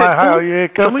 Sock check, fool.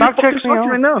 Yeah, Tell me sock your check fucking socks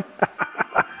right now.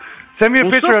 Send me a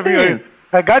picture of you.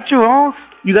 I got you, Holmes.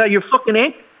 You got your fucking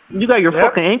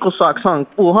fucking ankle socks on,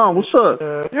 fool, huh? What's up?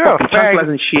 You're a chanclas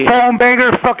and shit. phone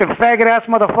banger, fucking faggot ass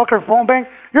motherfucker, phone bang.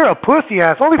 You're a pussy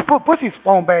ass. Only pussies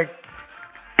phone bang.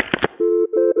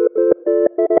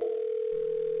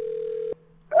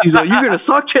 He's like, you're gonna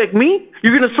sock check me?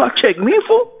 You're gonna sock check me,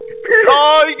 fool?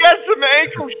 Oh, you got some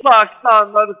ankle socks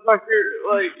on, motherfucker.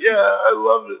 Like, yeah, I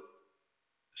love it.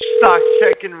 Sock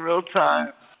check in real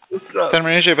time. What's up? San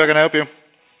Mauricio, if I can help you.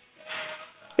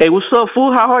 Hey, what's up,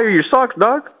 fool? How high are your socks,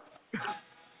 dog?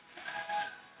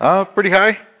 Pretty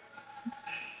high.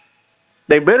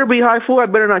 They better be high, fool. I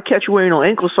better not catch you wearing no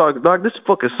ankle socks, dog. This is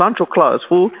fucking Sancho Claus,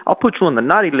 fool. I'll put you on the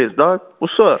naughty list, dog.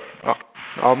 What's up?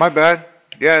 Oh, my bad.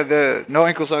 Yeah, no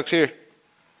ankle socks here.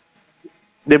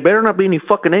 There better not be any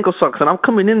fucking ankle socks, and I'm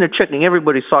coming in there checking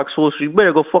everybody's socks, fool, so you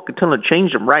better go fucking tell them to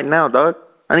change them right now, dog.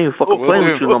 I ain't even fucking playing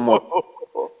with you no more.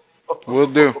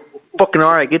 Will do. Fucking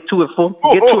alright, get to it, fool.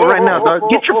 Get to it right now, dog.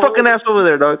 Get your fucking ass over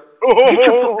there, dog. Get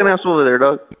your fucking ass over there,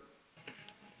 dog.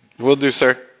 Will do,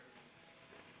 sir.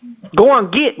 Go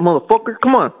on, get, motherfucker.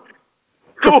 Come on.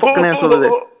 Get your fucking ass over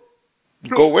there.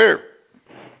 Go where?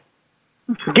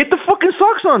 Get the fucking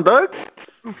socks on, dog.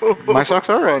 My socks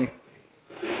are on.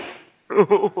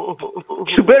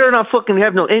 You better not fucking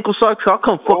have no ankle socks. I'll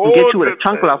come fucking get you with a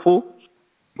chancla, fool.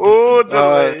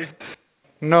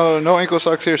 No ankle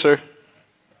socks here, sir.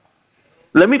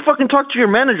 Let me fucking talk to your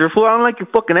manager, fool. I don't like your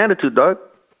fucking attitude, dog.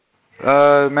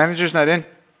 Manager's not in.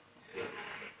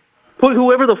 Put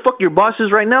whoever the fuck your boss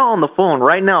is right now on the phone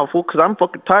right now, fool, because I'm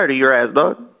fucking tired of your ass,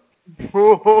 dog.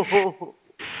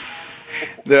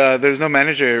 There's no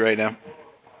manager here right now.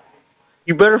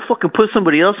 You better fucking put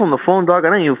somebody else on the phone, dog.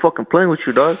 I ain't even fucking playing with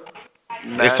you, dog.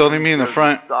 It's only me in the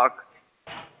front.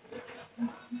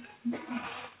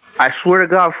 I swear to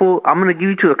God, fool, I'm gonna give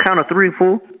you to a count of 3,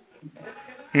 fool.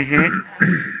 Mm-hmm.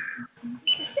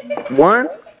 1.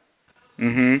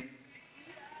 Mm-hmm.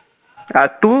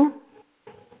 2.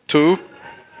 2.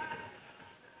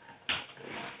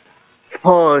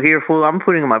 Oh, here, fool. I'm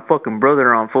putting my fucking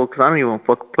brother on, fool, because I don't even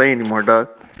fucking play anymore, dog.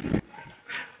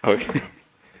 Okay.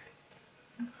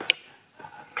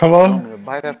 Hello? I'm gonna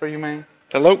buy that for you, man.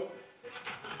 Hello?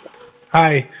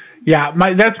 Hi. Yeah,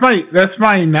 that's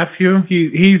my nephew.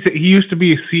 He used to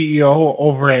be a CEO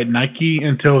over at Nike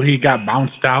until he got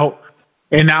bounced out,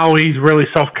 and now he's really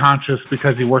self-conscious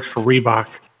because he works for Reebok.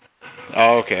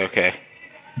 Oh, okay.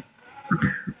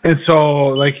 And so,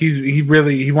 like, he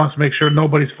wants to make sure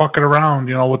nobody's fucking around,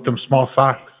 you know, with them small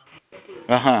socks.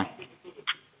 Uh-huh.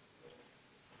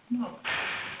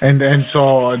 And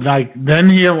so, like, then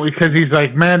because he's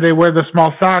like, man, they wear the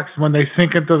small socks. When they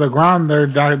sink into the ground, they're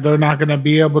not going to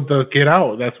be able to get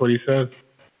out. That's what he says.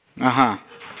 Uh-huh.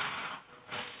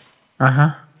 Uh-huh.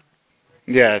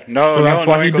 Yeah, no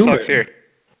ankle socks here.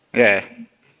 Yeah.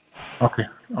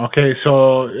 Okay,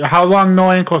 so how long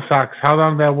no ankle socks? How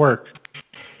long that work?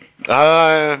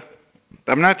 I'm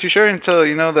not too sure until,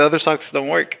 the other socks don't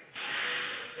work.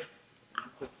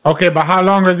 Okay, but how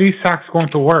long are these socks going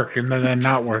to work and then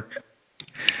not work?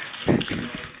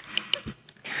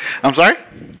 I'm sorry?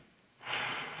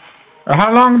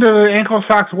 How long do the ankle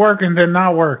socks work and then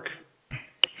not work?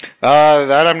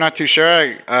 That I'm not too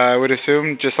sure. I would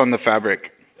assume just on the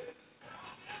fabric.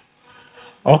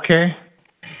 Okay.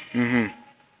 Mhm.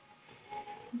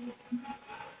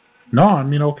 No, I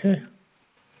mean okay.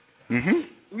 Mhm.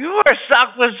 You wear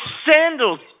socks with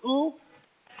sandals, fool.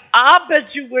 I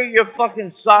bet you wear your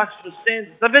fucking socks with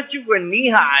sandals. I bet you wear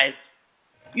knee highs.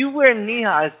 You wear knee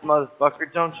highs,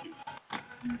 motherfucker, don't you?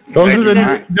 Those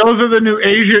are the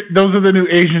new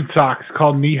Asian socks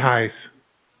called knee highs.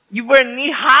 You wear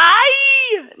knee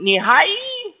high? Knee high?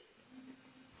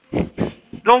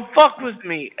 Don't fuck with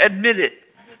me. Admit it.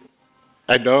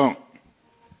 I don't.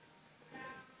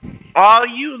 Oh,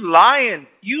 you lying.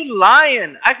 You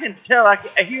lying. I can tell. I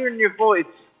hear in your voice.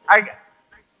 I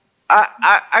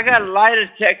got a lie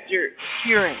detector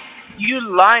hearing. You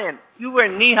lying. You wear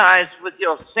knee highs with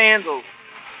your sandals.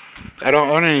 I don't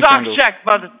own any Sock sandals. check,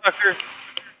 motherfucker.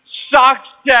 Sock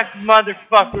check,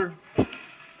 motherfucker.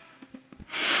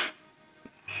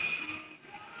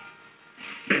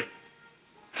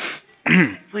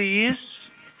 Please.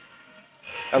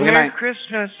 Have a good Merry night.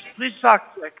 Christmas. Please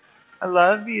sock check. I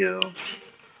love you.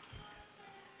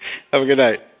 Have a good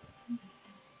night.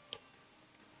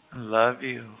 I love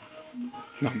you.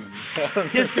 No.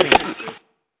 Kiss me.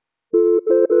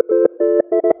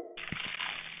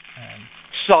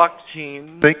 Sock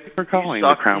team. Thank you for calling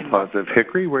the Crown Plaza of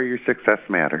Hickory, where your success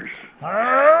matters.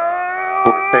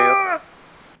 For sales,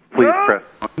 please press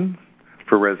 1.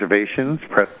 For reservations,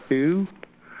 press 2.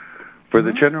 For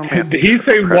the general manager, Did he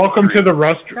say press welcome 3. to the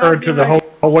restaurant or to the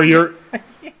hotel where you're? I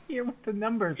can't hear what the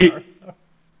numbers are.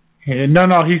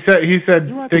 No. He said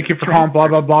thank you for calling blah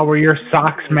blah blah where your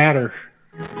socks matter.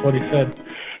 That's what he said.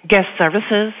 Guest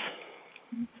services.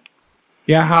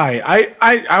 Yeah, hi.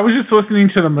 I was just listening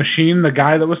to the machine, the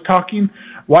guy that was talking.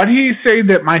 Why did he say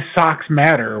that my socks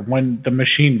matter when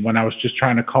I was just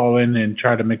trying to call in and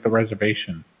try to make the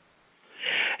reservation?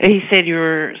 He said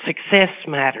your success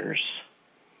matters.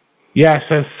 Yeah, it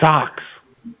says socks,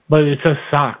 but it says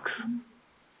socks.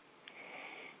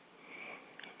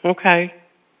 Okay.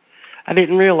 I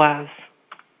didn't realize.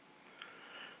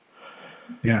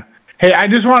 Yeah. Hey, I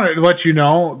just wanted to let you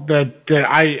know that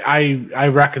I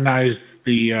recognize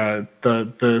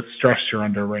the stress you're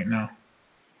under right now.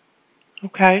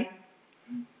 Okay.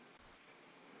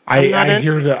 I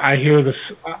hear this.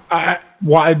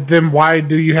 Why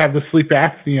do you have the sleep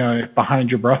apnea behind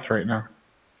your breath right now?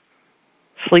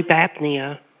 Sleep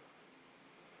apnea.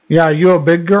 Yeah, are you a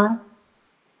big girl?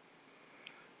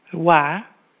 Why?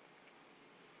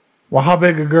 Well, how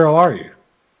big a girl are you?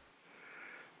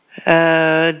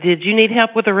 Did you need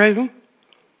help with the room?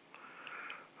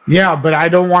 Yeah, but I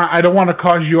don't want to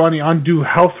cause you any undue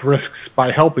health risks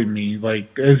by helping me. Like,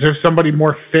 is there somebody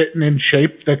more fit and in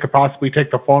shape that could possibly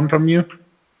take the phone from you?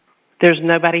 There's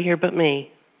nobody here but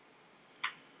me.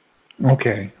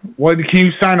 Okay. What, can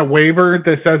you sign a waiver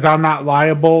that says I'm not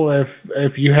liable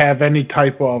if you have any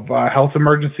type of health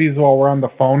emergencies while we're on the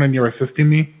phone and you're assisting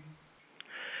me?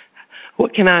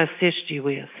 What can I assist you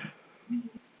with?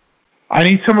 I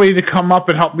need somebody to come up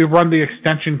and help me run the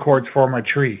extension cords for my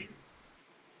tree.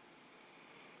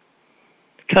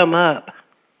 Come up?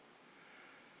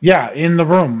 Yeah, in the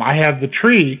room. I have the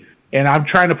tree, and I'm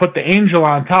trying to put the angel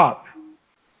on top.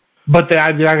 But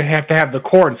I have to have the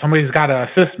cord. Somebody's got to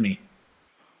assist me.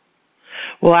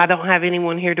 Well, I don't have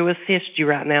anyone here to assist you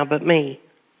right now but me.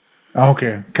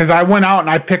 Okay, because I went out and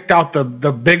I picked out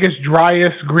the biggest,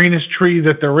 driest, greenest tree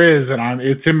that there is, and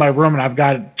it's in my room, and I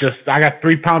got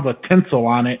 3 pounds of tinsel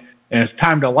on it, and it's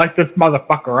time to light this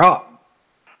motherfucker up.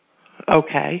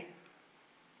 Okay.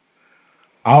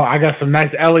 Oh, I got some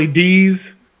nice LEDs.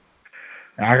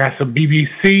 I got some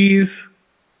BBCs.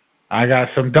 I got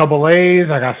some AA's.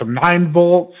 I got some 9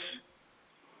 volts.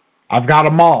 I've got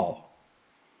them all.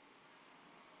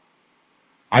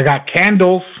 I got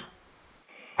candles.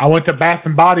 I went to Bath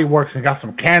and Body Works and got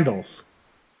some candles.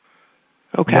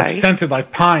 Okay. They're scented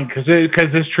like pine because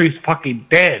this tree's fucking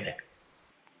dead.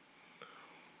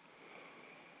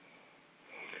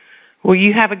 Well,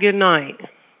 you have a good night.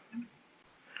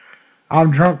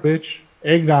 I'm drunk, bitch.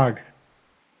 Eggnog.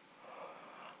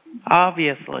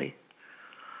 Obviously.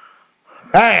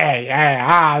 Hey,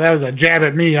 that was a jab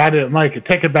at me. I didn't like it.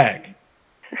 Take it back.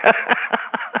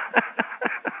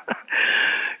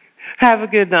 Have a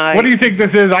good night. What do you think this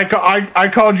is? I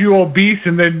called you obese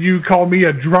and then you call me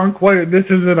a drunk? What? This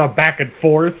isn't a back and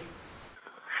forth.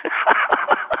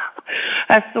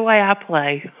 That's the way I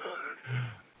play.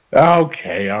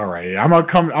 Okay, all right. I'm gonna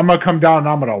come down and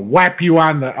I'm gonna whap you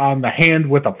on the hand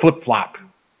with a flip flop.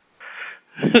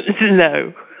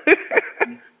 No.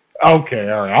 Okay,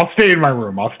 all right. I'll stay in my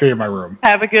room.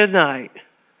 Have a good night.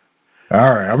 All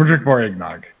right. I'm gonna drink more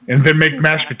eggnog and then make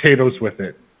mashed potatoes with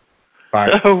it. Bye.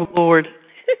 Oh Lord.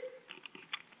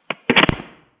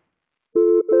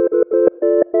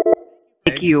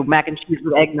 Thank you, mac and cheese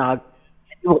with eggnog.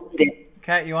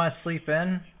 Kat, you want to sleep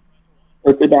in?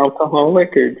 Is it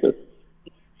alcoholic or just?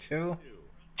 2?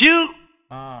 Do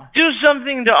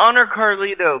something to honor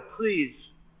Carlito, please.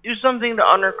 Do something to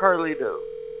honor Carlito.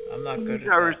 I'm not good at I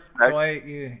that. respect. Dwight,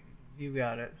 you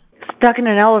got it. Stuck in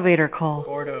an elevator call.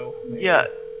 Gordo. Yeah.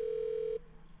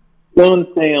 Phone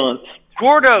seance.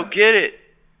 Gordo, get it.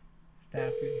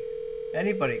 Snappy.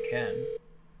 Anybody can.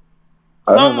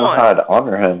 I don't know how to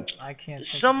honor him. I can't.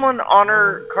 Someone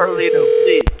honor Carlito,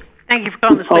 please. Thank you for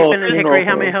calling the Sleeping in Hickory.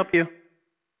 How may I help you?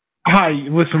 Hi,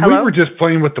 listen, Hello? we were just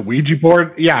playing with the Ouija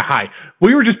board. Yeah, hi.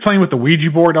 We were just playing with the Ouija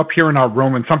board up here in our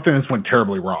room, and something just went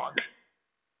terribly wrong.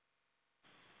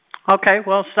 Okay,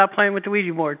 well, stop playing with the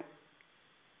Ouija board.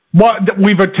 Well,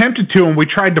 we've attempted to, and we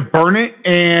tried to burn it,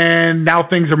 and now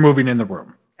things are moving in the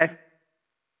room.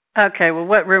 Okay, well,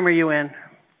 what room are you in?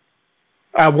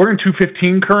 We're in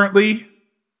 215 currently.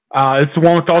 It's the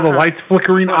one with all the lights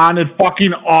flickering on and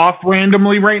fucking off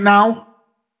randomly right now.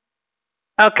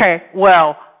 Okay,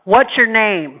 well, what's your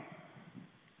name?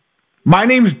 My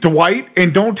name's Dwight,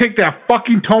 and don't take that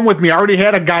fucking tone with me. I already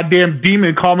had a goddamn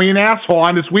demon call me an asshole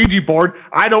on this Ouija board.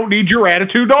 I don't need your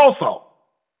attitude also.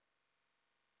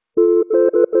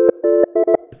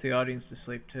 Get the audience to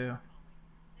sleep too.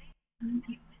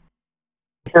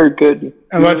 Very good.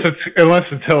 Unless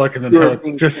it's Hillick, and then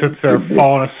Hillick just sits there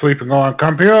falling asleep and going,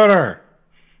 computer.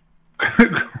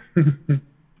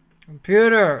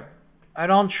 Computer, I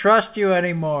don't trust you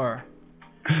anymore.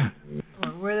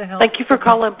 Where the hell? Thank you for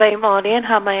calling Baymont Inn.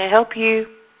 How may I help you?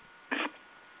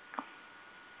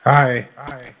 Hi.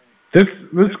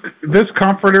 This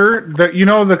comforter,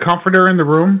 the comforter in the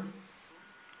room?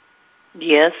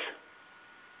 Yes.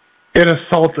 It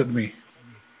assaulted me.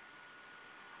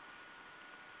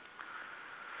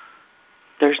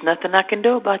 There's nothing I can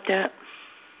do about that.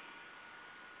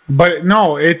 But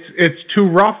no, it's too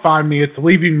rough on me. It's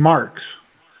leaving marks.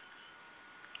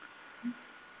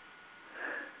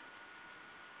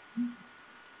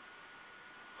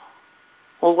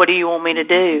 Well, what do you want me to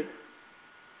do?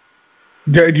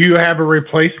 Do you have a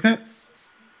replacement?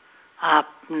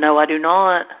 No, I do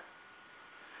not.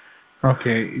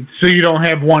 Okay, so you don't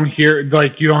have one here,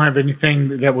 like you don't have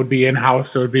anything that would be in-house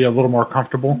that would be a little more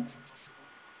comfortable?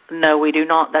 No, we do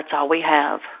not. That's all we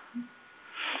have.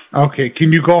 Okay,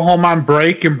 can you go home on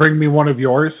break and bring me one of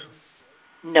yours?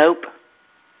 Nope.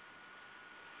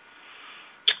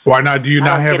 Why not? Do you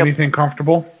not have anything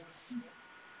comfortable?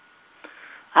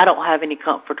 I don't have any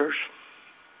comforters.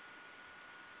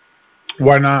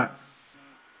 Why not?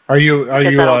 Are you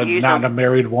not a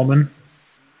married woman?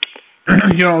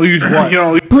 You don't use what?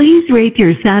 Please rate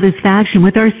your satisfaction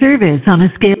with our service on a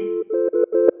scale.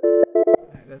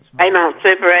 Baymont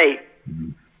Super 8.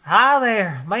 Hi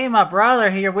there. Me and my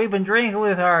brother here, we've been drinking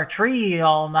with our tree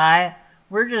all night.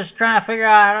 We're just trying to figure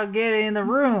out how to get in the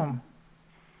room.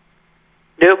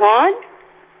 Do what?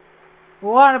 We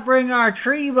want to bring our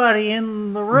tree buddy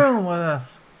in the room with us.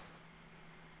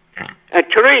 A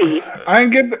tree? I'm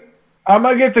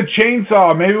gonna get the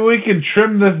chainsaw. Maybe we can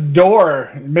trim this door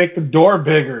and make the door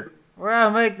bigger. We're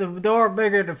gonna make the door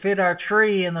bigger to fit our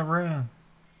tree in the room.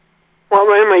 What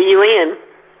room are you in?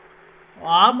 Well,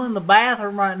 I'm in the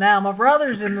bathroom right now. My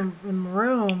brother's in the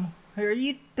room. Here,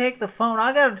 you take the phone.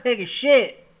 I gotta take a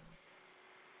shit.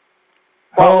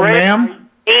 Hello, ma'am?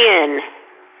 In.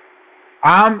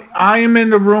 I am in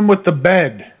the room with the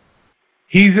bed.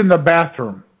 He's in the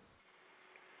bathroom.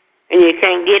 And you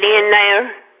can't get in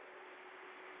there?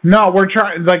 No, we're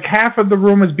trying. Like half of the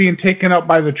room is being taken up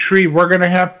by the tree. We're gonna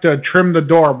have to trim the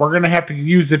door. We're gonna have to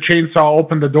use the chainsaw to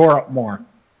open the door up more.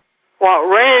 What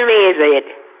room is it?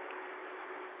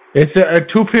 It's a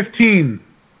 215.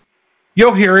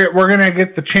 You'll hear it. We're gonna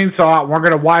get the chainsaw out. And we're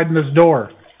gonna widen this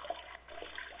door.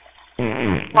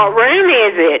 What room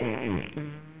is it?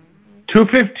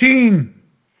 215.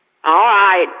 All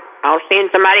right. I'll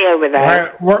send somebody over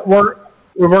there.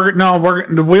 We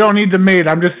don't need the maid.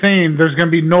 I'm just saying there's going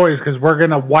to be noise because we're going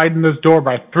to widen this door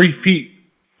by 3 feet.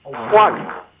 What's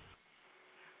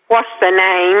the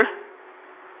name?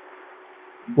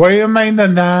 What do you mean the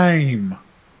name?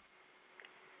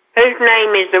 Whose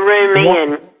name is the room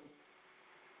in?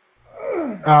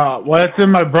 Well, it's in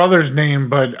my brother's name,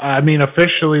 but I mean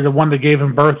officially the one that gave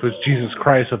him birth was Jesus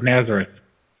Christ of Nazareth.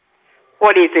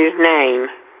 What is his name?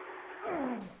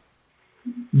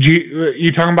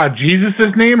 You talking about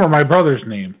Jesus' name or my brother's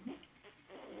name?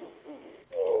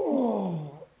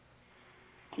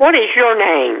 What is your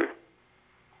name?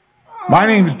 My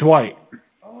name's Dwight.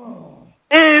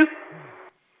 Who?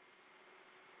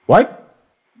 What?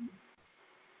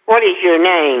 What is your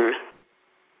name?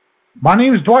 My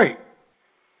name's Dwight.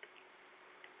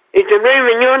 Is the room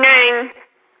in your name?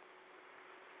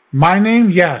 My name,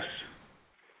 yes.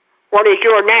 What is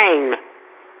your name?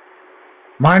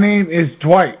 My name is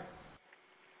Dwight.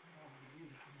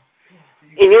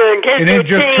 And you're in And it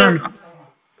just turned.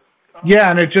 Yeah,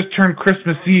 and it just turned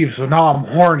Christmas Eve, so now I'm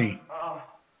horny.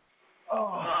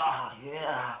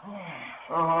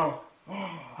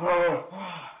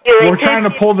 We're trying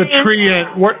to pull the tree in.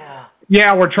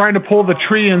 Yeah, we're trying to pull the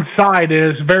tree inside.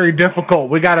 It is very difficult.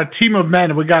 We got a team of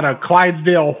men. We got a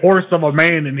Clydesdale horse of a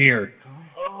man in here.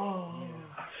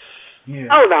 Yeah.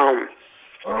 Hold on.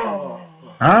 All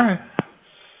right.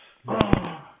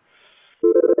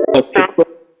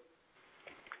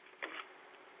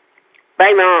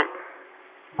 Hey, Mom.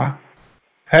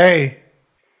 Hey.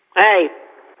 Hey.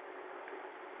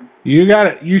 You got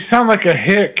it. You sound like a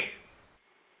hick.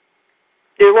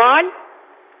 Do what?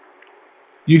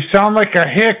 You sound like a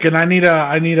hick, and I need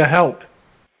a help.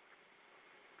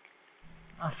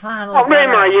 What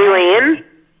room are you in?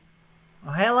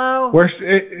 Oh, hello?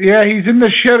 Yeah, he's in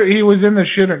the shitter. He was in the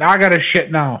shitter. I got a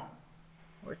shit now.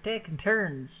 We're taking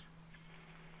turns.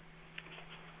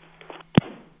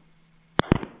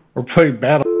 We're playing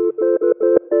battle.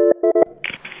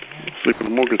 Sleeping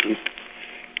in Morganton.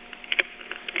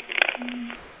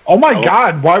 Oh my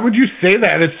God! Why would you say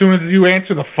that as soon as you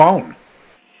answer the phone?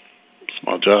 It's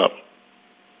my job.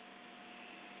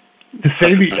 To say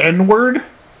the N-word?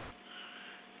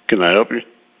 Can I help you?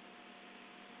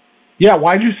 Yeah,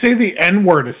 why'd you say the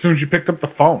N-word as soon as you picked up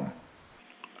the phone?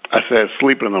 I said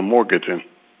sleeping in Morganton.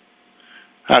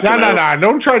 No.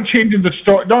 Don't try changing the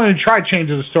story. Don't even try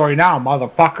changing the story now,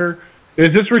 motherfucker. Is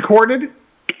this recorded?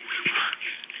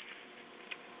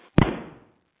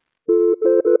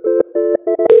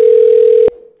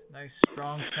 Nice,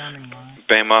 strong sounding line.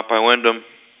 Bam up by Wyndham.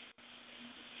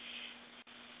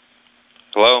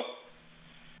 Hello?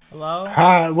 Hello?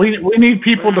 Hi, we need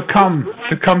people to come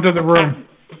to the room.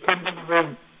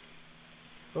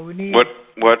 But we need...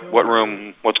 What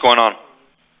room? What's going on?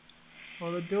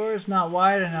 Well, the door's not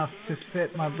wide enough to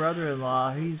fit my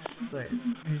brother-in-law. He's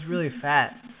really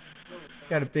fat. He's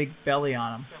got a big belly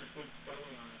on him.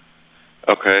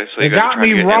 Okay, so you guys are trying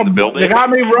to get in the building? They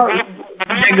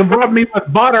can rub me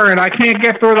with butter, and I can't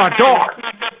get through the door.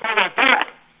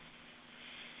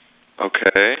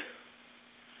 Okay.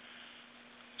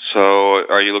 So,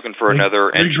 are you looking for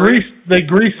another entry? They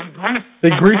grease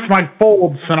my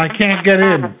folds, and I can't get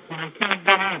in.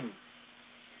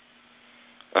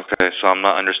 Okay, so I'm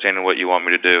not understanding what you want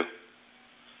me to do.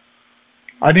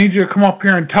 I need you to come up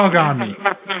here and tug on me.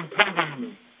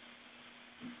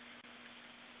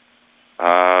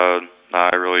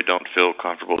 I really don't feel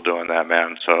comfortable doing that,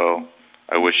 man, so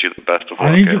I wish you the best of luck.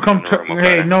 I need you to come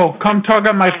come tug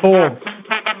on my folds.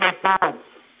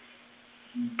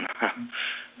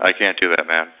 I can't do that,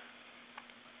 man.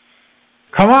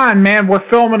 Come on, man. We're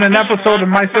filming an episode of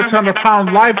My 600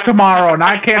 Pound Life tomorrow, and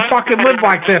I can't fucking live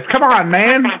like this. Come on,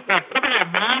 man.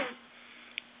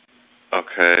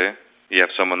 Okay. You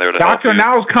have someone there to help Dr. you?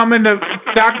 Now's coming to...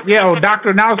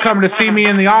 Dr. Now's coming to see me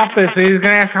in the office. He's going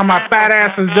to ask how my fat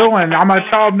ass is doing. I'm going to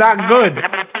tell him not good.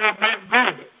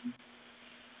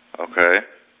 Okay.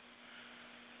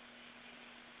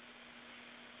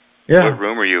 Yeah. What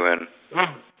room are you in?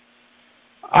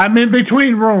 I'm in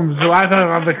between rooms.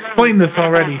 I've explained this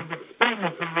already.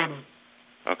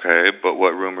 Okay, but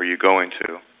what room are you going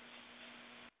to?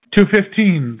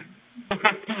 215.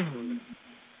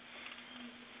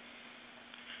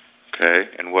 Okay,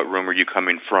 and what room are you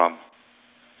coming from?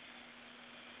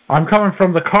 I'm coming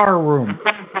from the car room.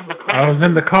 I was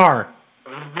in the car.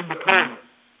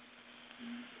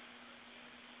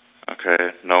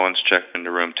 Okay, no one's checked into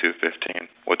room 215.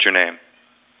 What's your name?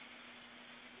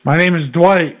 My name is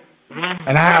Dwight,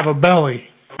 and I have a belly.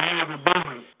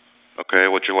 Okay,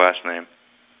 what's your last name?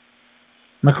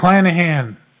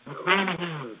 McClanahan.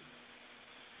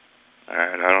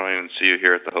 Alright, I don't even see you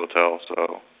here at the hotel,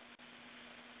 so...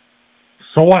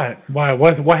 So what?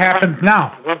 What happens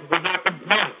now?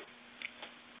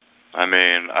 I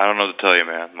mean, I don't know what to tell you,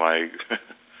 man. Like...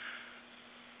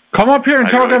 Come up here and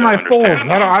talk on my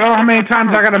phone. I don't know how many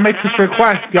times I gotta make this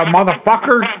request, you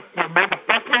motherfucker.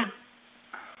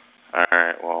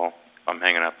 Alright, well, I'm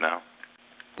hanging up now.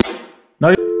 No.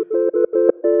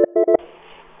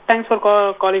 Thanks for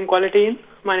calling Quality Inn.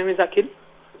 My name is Akhil.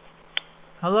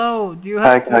 Hello, do you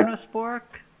have corner spork?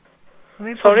 Let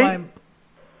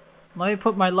me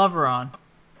put my lover on.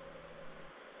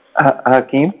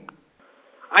 Hakeem?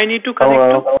 I need to connect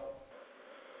Hello.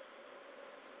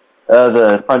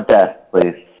 The front desk,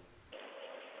 please.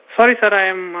 Sorry, sir, I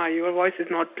am. Your voice is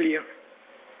not clear.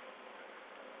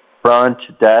 Front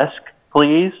desk,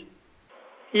 please.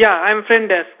 Yeah, I'm front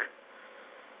desk.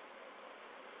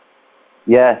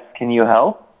 Yes, can you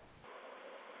help?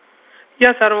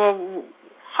 Yeah, sir.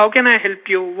 How can I help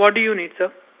you? What do you need,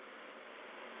 sir?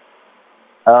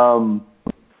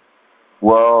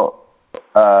 Well,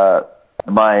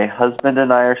 my husband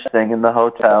and I are staying in the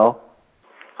hotel.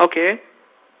 Okay.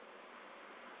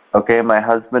 Okay, my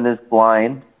husband is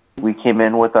blind. We came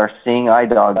in with our seeing eye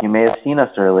dog. You may have seen us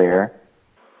earlier.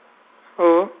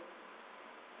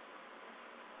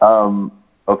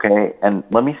 Okay, and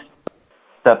let me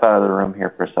step out of the room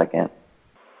here for a second.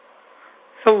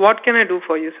 So what can I do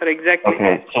for you, sir, exactly?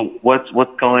 Okay, so what's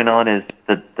going on is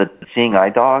the seeing eye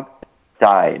dog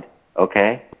died,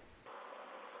 okay?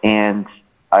 And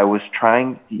I was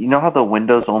trying, you know how the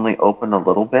windows only open a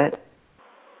little bit?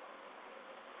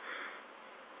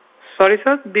 Sorry,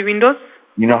 sir, the windows?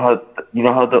 You know how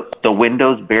the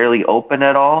windows barely open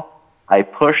at all? I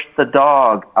pushed the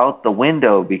dog out the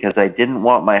window because I didn't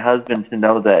want my husband to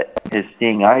know that his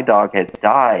seeing eye dog had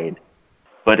died,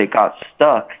 but it got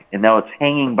stuck, and now it's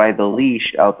hanging by the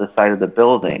leash out the side of the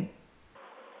building.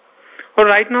 Oh,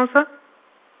 right now, sir?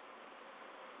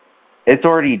 It's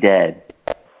already dead.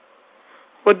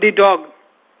 What, the dog?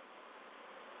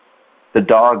 The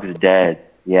dog's dead,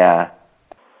 yeah.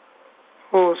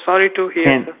 Oh, sorry to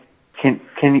hear, sir.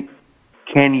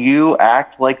 Can you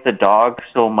act like the dog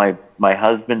so my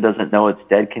husband doesn't know it's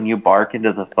dead? Can you bark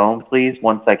into the phone, please?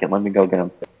 1 second, let me go get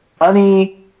him.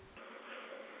 Honey.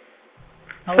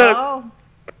 Hello?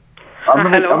 I'm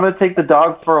gonna take the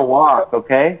dog for a walk,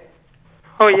 okay?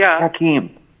 Oh yeah.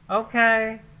 Hakeem.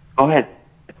 Okay. Go ahead,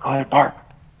 bark.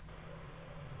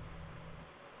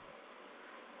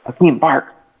 Hakeem, bark.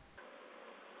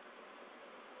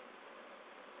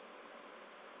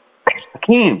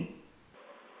 Hakeem.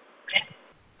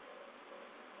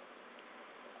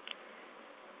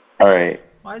 All right.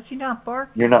 Why is he not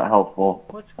barking? You're not helpful.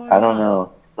 What's going I don't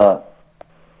know.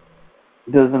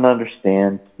 He doesn't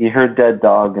understand. He heard dead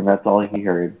dog, and that's all he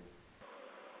heard.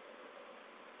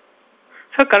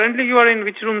 Sir, currently you are in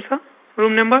which room, sir?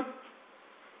 Room number?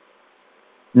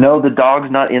 No, the dog's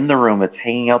not in the room. It's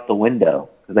hanging out the window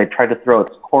because I tried to throw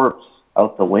its corpse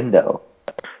out the window.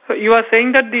 So you are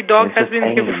saying that the dog has been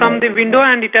hit from the window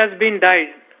and it has been died?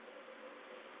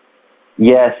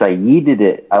 Yes, I yeeted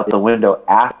it out the window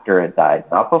after it died.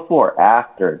 Not before,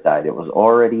 after it died. It was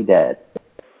already dead.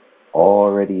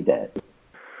 Already dead.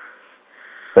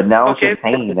 But now it's just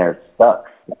hanging there. It's stuck.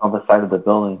 It's on the side of the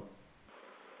building.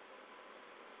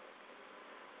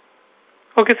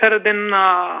 Okay, sir, then...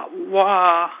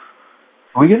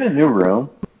 Can we get a new room?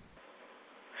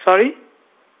 Sorry?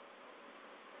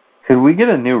 Could we get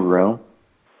a new room?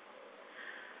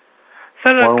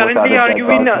 Sir, currently are you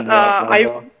in...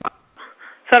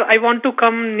 Sir, I want to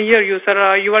come near you,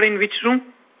 sir. You are in which room?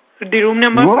 The room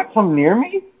number? You want to come near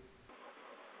me?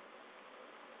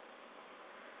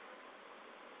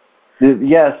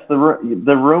 Yes, the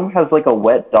room has like a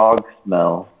wet dog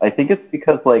smell. I think it's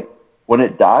because like when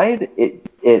it died, it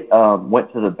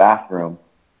went to the bathroom.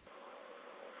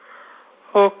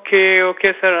 Okay,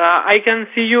 sir. I can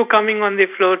see you coming on the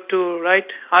floor too, right?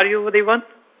 Are you the one?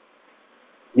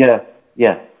 Yes.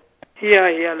 Yeah.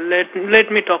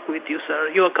 Let me talk with you, sir.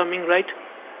 You are coming, right?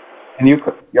 Are you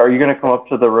going to come up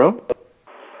to the room?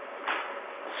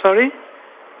 Sorry?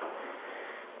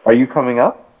 Are you coming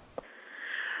up?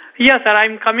 Yeah, sir.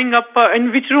 I'm coming up.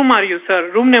 In which room are you,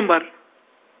 sir? Room number?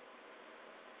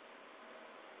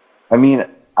 I mean,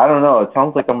 I don't know. It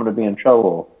sounds like I'm going to be in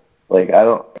trouble. Like I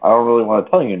don't really want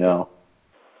to tell you now.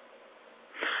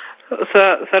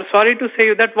 Sir, sorry to say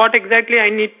you that. What exactly I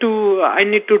need to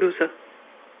do, sir?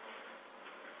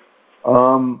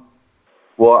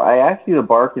 Well, I asked you to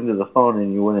bark into the phone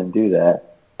and you wouldn't do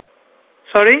that.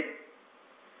 Sorry?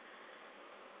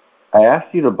 I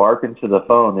asked you to bark into the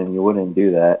phone and you wouldn't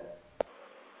do that.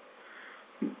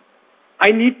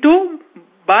 I need to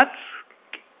bark?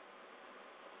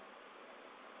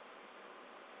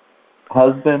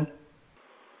 Husband?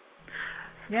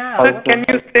 Yeah. Sir, can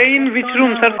you stay in which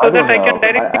room, sir, so that I can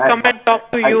directly come and talk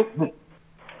to you?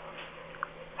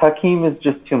 Hakeem is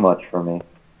just too much for me.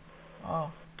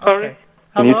 Oh. Sorry.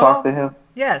 Can you talk to him?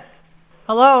 Yes.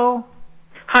 Hello?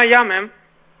 Hi, yeah, ma'am.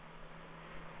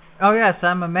 Oh, yes,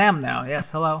 I'm a ma'am now. Yes,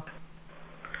 hello.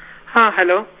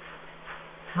 Hello.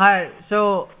 Hi,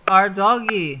 so our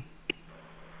doggy,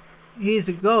 he's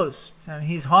a ghost, and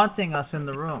he's haunting us in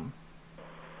the room.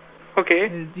 Okay.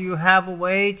 Do you have a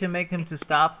way to make him to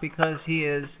stop because he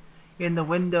is in the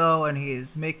window and he is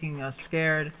making us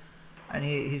scared, and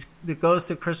he's the ghost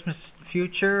of Christmas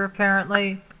future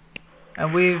apparently,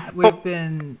 and we've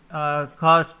been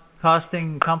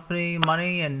costing company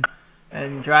money and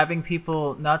driving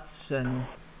people nuts and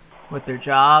with their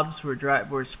jobs.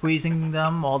 We're squeezing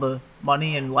them all the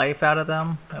money and life out of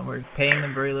them, and we're paying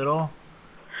them very little.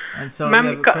 And so,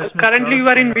 ma'am, currently you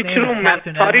are in which room, ma'am?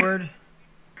 Sorry.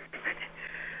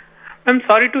 I'm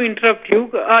sorry to interrupt you.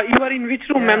 You are in which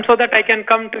room, ma'am, so that I can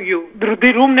come to you? The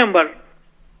room number.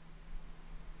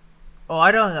 Oh,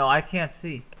 I don't know. I can't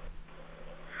see.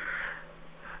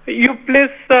 You please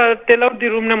tell out the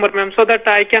room number, ma'am, so that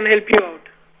I can help you out.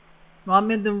 Well,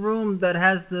 I'm in the room that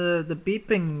has the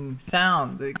beeping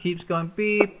sound. It keeps going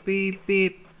beep, beep,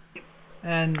 beep.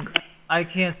 And I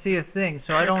can't see a thing,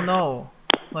 so I don't know.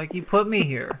 Like, you put me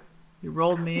here. You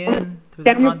rolled me in to the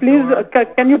front door.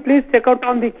 Can you please check out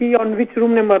on the key on which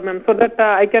room number, ma'am, so that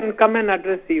I can come and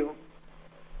address you?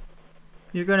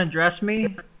 You're going to dress me?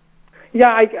 Yeah,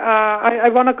 I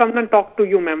want to come and talk to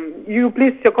you, ma'am. You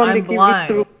please check on the key. I'm which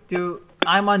blind. room.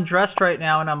 I'm undressed right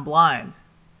now and I'm blind.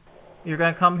 You're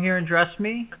going to come here and dress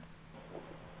me?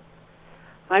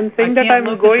 I'm saying that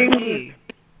I'm going...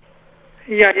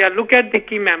 Yeah, look at the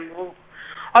key, ma'am.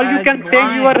 Or you can say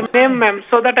your name, ma'am,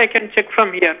 so that I can check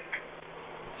from here.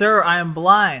 Sir, I am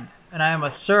blind, and I am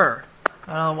a sir.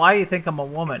 I don't know why you think I'm a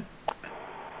woman.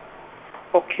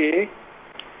 Okay.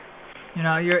 You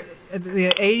know,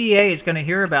 the ADA is going to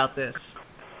hear about this.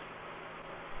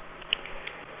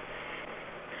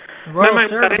 The Royal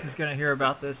Service is going to hear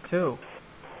about this, too.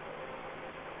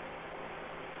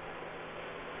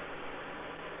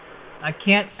 I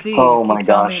can't see. Oh my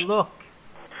gosh. Me, look.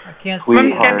 I can't see.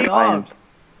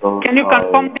 Can you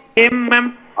confirm the name,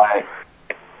 ma'am?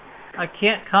 I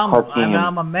can't come.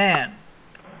 I'm a man.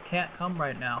 I can't come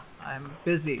right now. I'm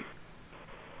busy.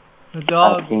 The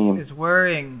dog is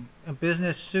wearing a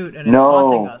business suit and it's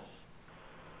haunting us.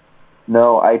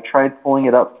 No, I tried pulling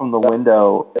it up from the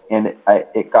window and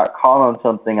it got caught on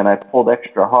something and I pulled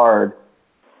extra hard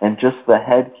and just the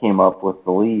head came up with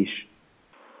the leash.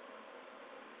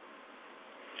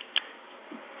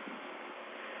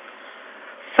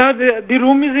 Sir, the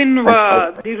room is in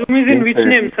which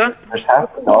name, sir? There's half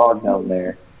a dog down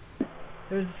there.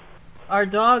 Our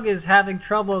dog is having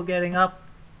trouble getting up.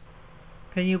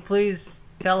 Can you please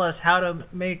tell us how to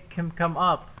make him come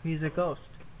up? He's a ghost.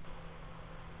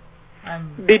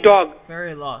 The dog.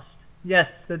 Very lost. Yes,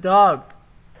 the dog.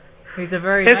 He's a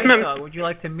very nice dog. Would you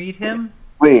like to meet him?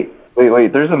 Wait.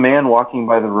 There's a man walking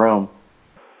by the room.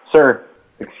 Sir,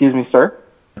 excuse me, sir?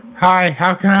 Hi,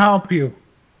 how can I help you?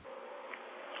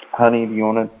 Honey, do you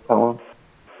want to tell him?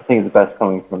 I think it's best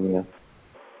coming from you.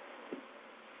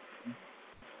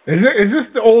 Is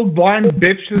this the old blind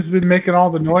bitch that's been making all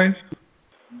the noise?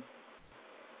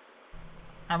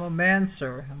 I'm a man,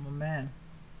 sir. I'm a man.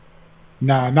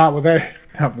 Nah, not with that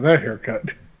haircut.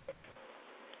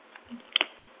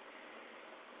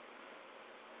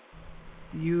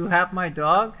 You have my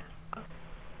dog?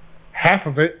 Half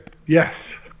of it, yes.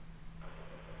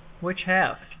 Which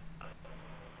half?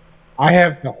 I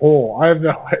have the hole. I have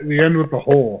the end with the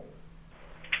hole.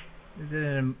 Is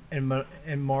it an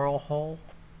immoral hole?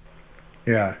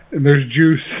 Yeah, and there's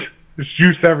juice. There's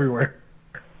juice everywhere.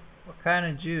 What kind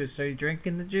of juice? Are you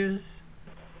drinking the juice?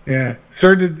 Yeah,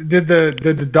 sir. Did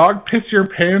the dog piss your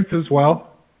pants as well?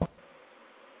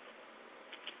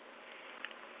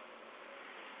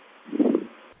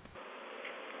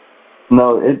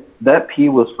 No, that pee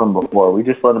was from before. We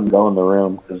just let him go in the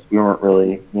room because we weren't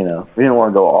really, we didn't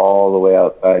want to go all the way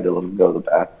outside to let him go to the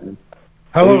bathroom.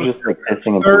 Hello, he was just like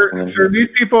pissing and sir. pooping. Sir, these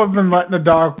people have been letting the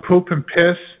dog poop and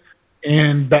piss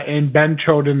and Ben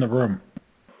chode in the room.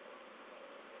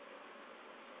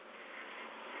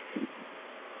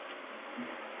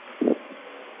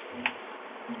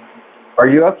 Are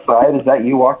you outside? Is that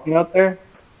you walking out there?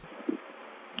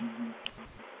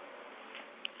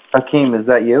 Hakeem, is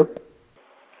that you?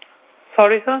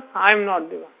 Sorry, sir. I'm not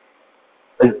the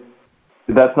one.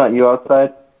 That's not you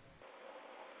outside?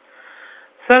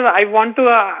 Sir, I want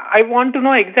to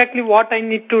know exactly what I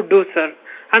need to do, sir.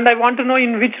 And I want to know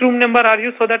in which room number are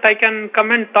you so that I can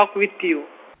come and talk with you.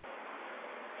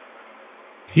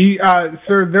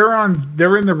 Sir,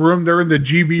 they're in the room. They're in the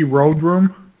GB Road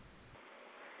room.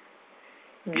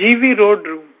 GB Road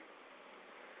room.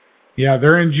 Yeah,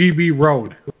 they're in GB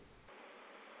Road.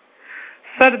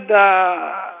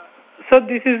 Sir,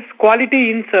 this is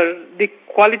Quality Inn, sir. The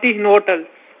Quality Inn Hotel.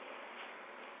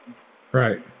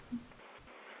 Right.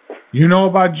 You know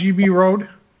about GB Road?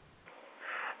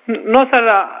 No,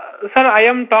 sir. Sir, I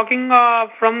am talking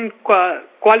from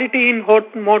Quality Inn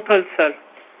Motel, sir.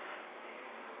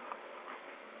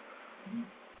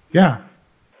 Yeah.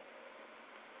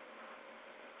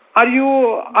 Are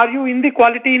you in the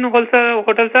Quality Inn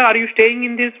Hotel, sir? Are you staying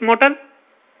in this motel?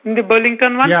 In the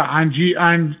Burlington one? Yeah, on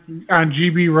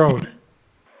GB Road.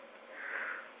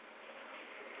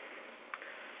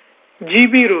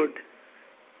 GB Road.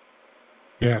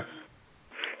 Yes.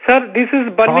 Sir, this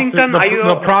is Burlington.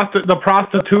 The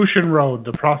prostitution road.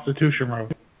 The prostitution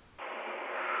road.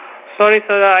 Sorry,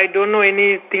 sir. I don't know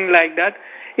anything like that.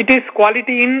 It is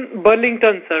Quality Inn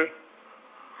Burlington, sir.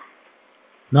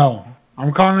 No,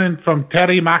 I'm calling from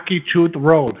Terry Chute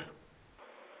Road.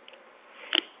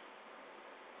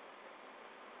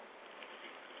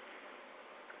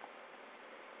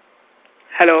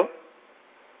 Hello?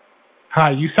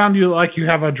 Hi, you sound like you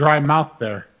have a dry mouth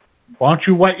there. Why don't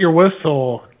you wet your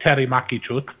whistle, Terry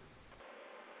Makichut?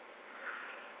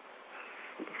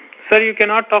 Sir, you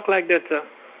cannot talk like that, sir.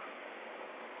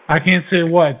 I can't say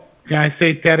what? Can I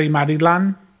say Terry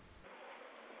Marilan?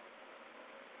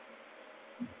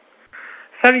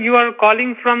 Sir, you are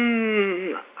calling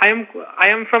from... I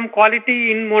am from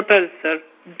Quality in Motors, sir.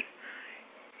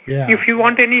 Yeah. If you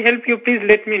want any help, you please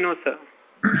let me know, sir.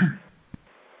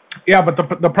 Yeah, but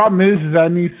the problem is I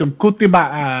need some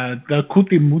the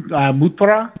kuti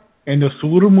mutra and the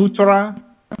suru mutra.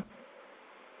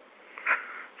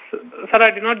 Sir,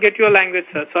 I did not get your language,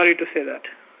 sir. Sorry to say that.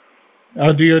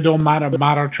 Do you do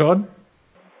marachod?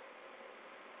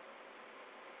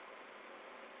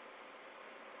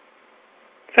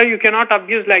 Sir, you cannot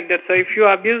abuse like that, sir. If you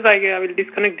abuse, I will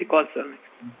disconnect the call, sir.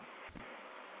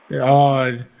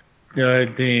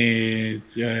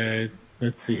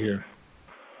 Let's see here.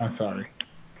 I'm sorry.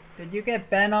 Did you get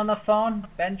Ben on the phone?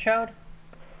 Ben Chode?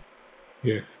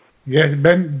 Yes. Yes,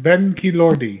 Ben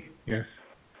Kilordi. Yes.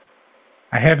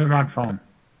 I have him on phone.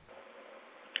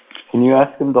 Can you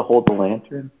ask him to hold the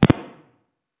lantern?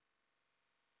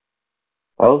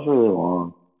 That was really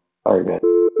long. Sorry, guys.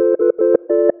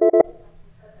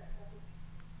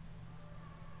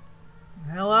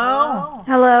 Hello?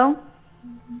 Hello?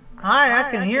 Hi,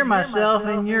 I can hear myself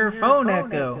in your phone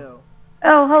echo.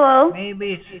 Oh, hello?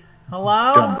 Maybe it's...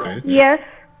 Hello? Yes?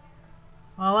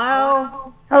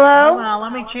 Hello? Hello? Hold on,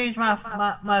 let me change my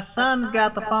son's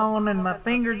got the phone and my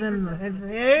fingers in his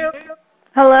ear.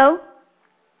 Hello?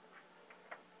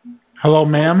 Hello,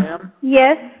 ma'am?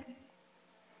 Yes?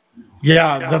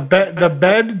 Yeah, the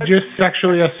bed just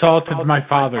sexually assaulted my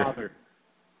father.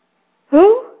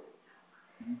 Who?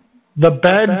 The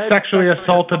bed sexually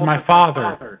assaulted my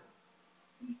father.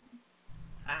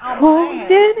 Who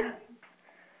did?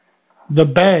 The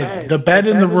bed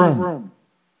in the room.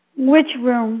 Which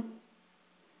room?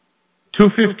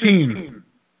 215.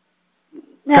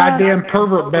 Goddamn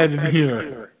pervert bed in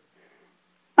here.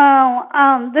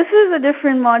 Oh, this is a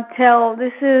different motel.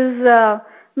 This is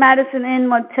Madison Inn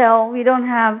Motel. We don't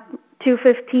have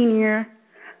 215 here.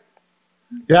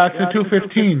 Yeah, it's a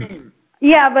 215.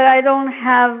 Yeah, but I don't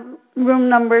have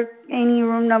any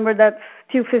room number that's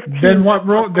 215. Then what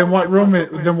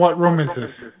room is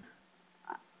this?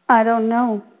 I don't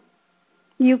know.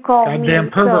 You called me. Goddamn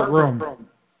pervert room.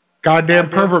 Goddamn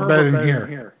pervert bed in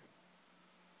here.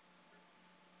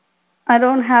 I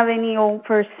don't have any old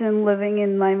person living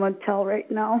in my motel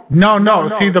right now. No.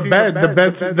 See the bed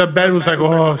was like,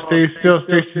 oh, stay still,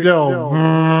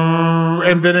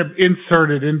 and then it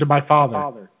inserted into my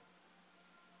father.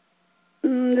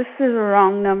 This is a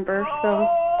wrong number, so.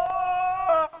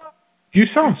 You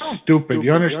sound stupid.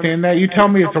 You understand that? You tell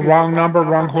me it's a wrong number,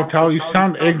 wrong hotel. You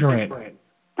sound ignorant.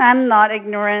 I'm not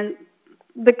ignorant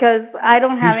because I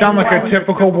don't have. You sound like a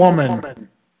typical woman.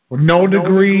 With no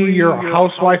degree, you're a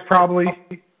housewife probably.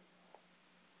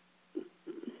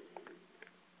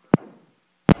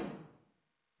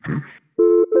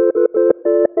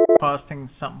 Costing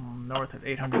something north of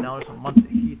 $800 a month to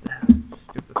heat the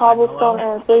stupid Cobblestone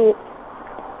and food.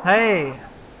 Hey,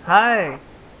 hi.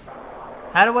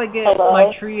 How do I get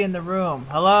my tree in the room?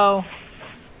 Hello?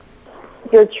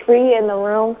 Your tree in the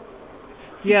room?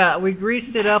 Yeah, we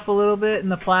greased it up a little bit in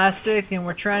the plastic, and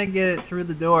we're trying to get it through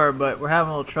the door, but we're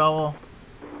having a little trouble.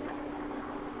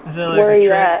 Is there like Where are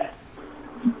you at?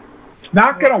 It's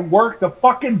not gonna work. The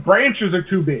fucking branches are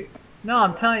too big. No,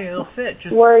 I'm telling you, it'll fit.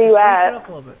 Just where are you grease at? It up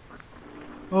a little bit.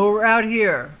 Well, we're out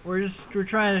here. We're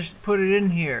trying to put it in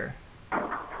here.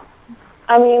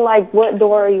 I mean, like, what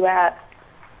door are you at?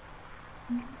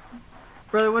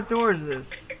 Brother, what door is this?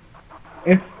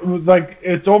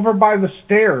 It's over by the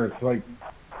stairs. Like,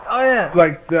 oh yeah.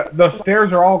 Like the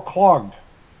stairs are all clogged.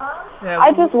 Yeah,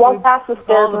 I just walked past the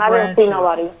stairs and I didn't see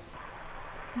nobody.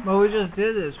 Well, we just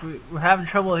did this. We're having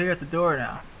trouble here at the door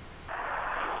now.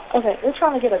 Okay, we're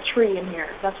trying to get a tree in here.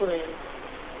 That's what it is.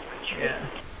 Yeah.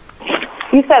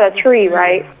 You said a tree,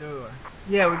 right?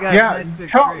 Yeah, we got a nice big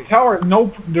tree. Tell her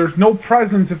there's no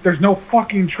presents if there's no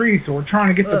fucking tree, so we're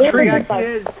trying to get the tree. We got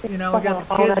kids, we got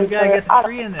the kids, we gotta get the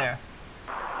tree in there.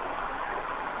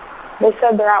 They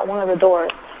said they're at one of the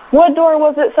doors. What door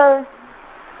was it, sir?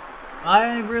 I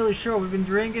ain't really sure. We've been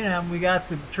drinking and we got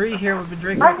the tree here. We've been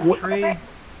drinking the tree.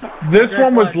 This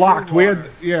one was locked. We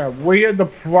had to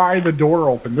pry the door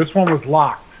open. This one was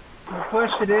locked. We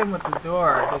pushed it in with the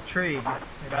door, the tree,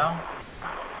 you know?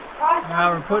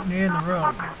 Now we're putting it in the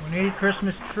room. We need a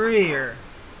Christmas tree here.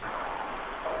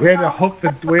 We had to hook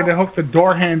the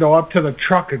door handle up to the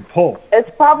truck and pull. It's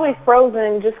probably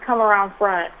frozen. Just come around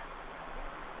front.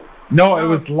 No, it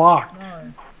was locked.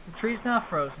 tree's not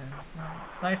frozen.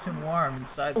 It's nice and warm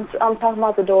inside. I'm talking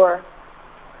about the door.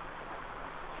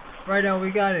 Right now,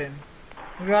 we got in.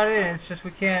 We got in. It's just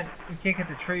we can't get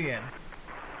the tree in.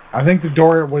 I think the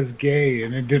door was gay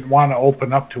and it didn't want to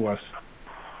open up to us.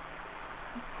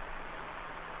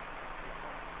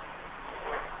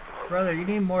 Brother, you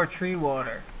need more tree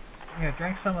water. Yeah,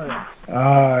 drink some of this.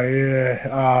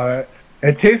 Yeah.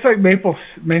 It tastes like maple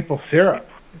syrup.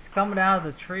 It's coming out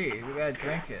of the tree. We gotta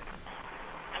drink it.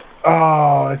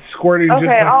 Oh, it's squirting just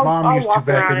like Mom used to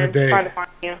back in the day. Try to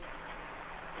find you.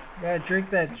 You gotta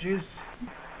drink that juice.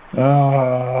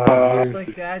 Oh. Just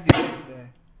like Dad used to say.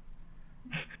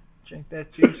 Drink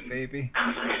that juice, baby.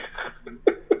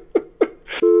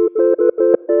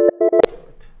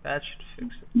 That should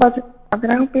fix it. But how can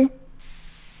I help you?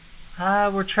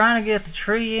 We're trying to get the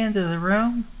tree into the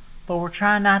room, but we're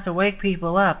trying not to wake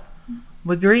people up.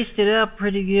 We greased it up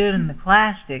pretty good in the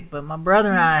plastic, but my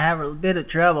brother and I have a bit of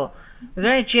trouble. Is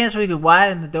there any chance we could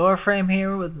widen the door frame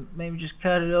here with maybe just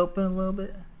cut it open a little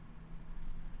bit?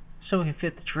 So we can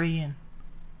fit the tree in.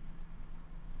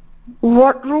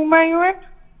 What room are you in?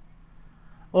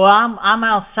 Well, I'm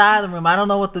outside the room. I don't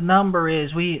know what the number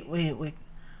is.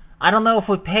 I don't know if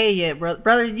we pay yet,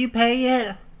 brother. Did you pay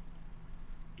yet?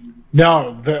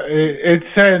 No, it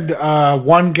said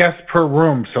one guest per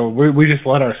room, so we just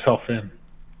let ourselves in.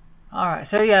 All right,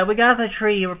 so yeah, we got the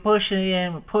tree. We're pushing it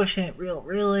in. We're pushing it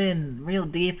real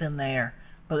deep in there.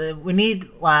 But we need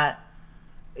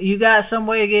you got some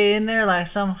way to get in there, like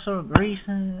some sort of grease.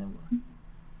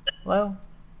 Hello.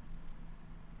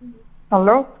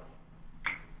 Hello.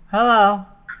 Hello.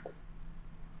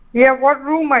 Yeah, what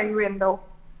room are you in though?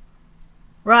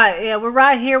 Right, yeah, we're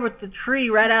right here with the tree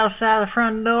right outside the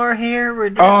front door here.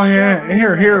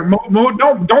 Here. Move,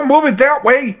 don't move it that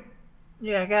way.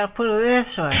 Yeah, I gotta put it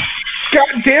this way.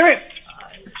 God damn it!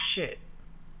 Shit.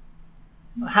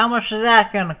 How much is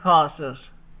that gonna cost us?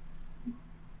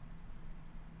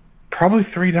 Probably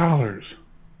 $3.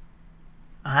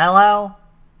 Hello?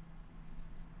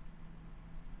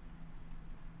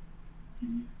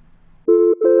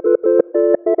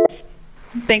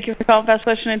 Thank you for calling Fast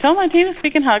Question and Tell. Tina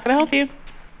speaking. How can I help you?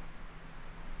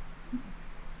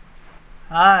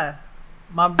 Hi.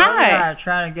 My brother and I are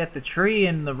trying to get the tree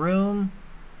in the room.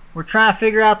 We're trying to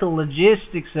figure out the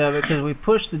logistics of it because we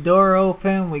pushed the door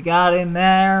open, we got in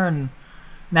there, and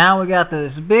now we got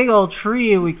this big old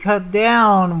tree we cut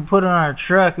down and put it on our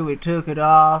truck and we took it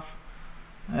off.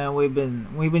 And we've been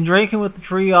drinking with the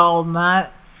tree all night.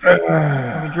 We've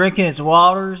been drinking its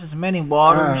waters, its many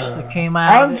waters that came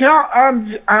out of it.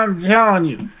 I'm telling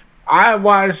you, I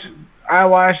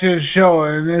watched this show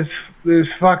and this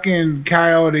fucking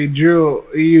coyote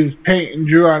he used paint and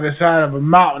drew on the side of a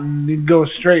mountain and he'd go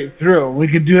straight through. We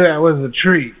could do that with a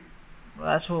tree. Well,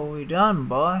 that's what we done,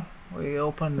 boy. We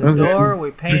opened the door,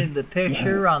 we painted the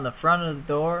picture on the front of the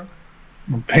door.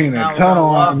 We painted a tunnel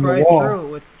on the wall. Walk right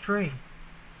through with the tree.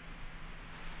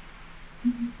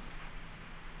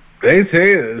 They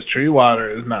say this tree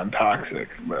water is not toxic,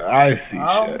 but I see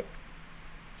shit.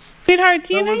 Sweetheart,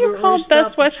 do you know you called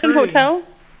Best Western Hotel?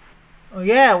 Oh,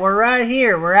 yeah, we're right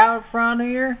here. We're out front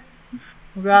here.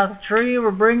 We got the tree. We're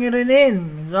bringing it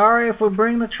in. It's alright if we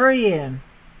bring the tree in.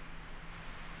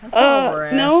 That's all we're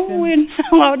asking. No, we're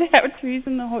not allowed to have trees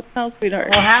in the hotel, sweetheart.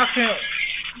 Well, how can...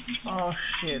 Oh,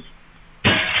 shit.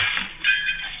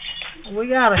 We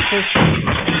got a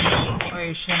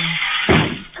situation.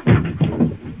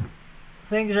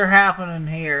 Things are happening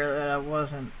here that I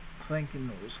wasn't thinking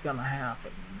that was going to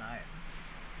happen tonight.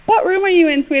 What room are you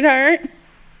in, sweetheart?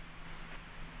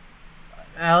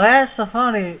 Now that's the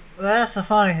funny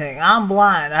thing. I'm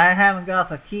blind. I haven't got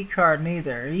the key card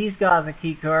neither. He's got the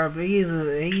key card, but he's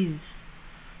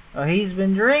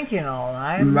been drinking all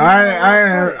night.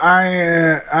 I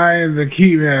am the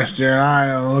key master.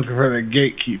 I am looking for the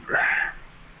gatekeeper.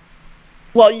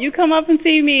 Well, you come up and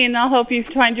see me, and I'll help you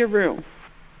find your room.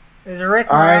 Is Rick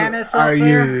Moranis up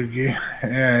there?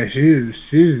 Yeah, she's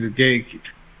the gatekeeper.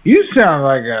 You sound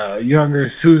like a younger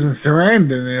Susan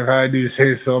Sarandon, if I do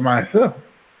say so myself.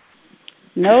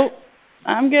 Nope,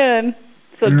 I'm good.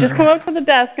 So just come up to the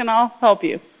desk and I'll help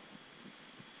you.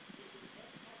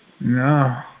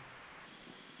 No.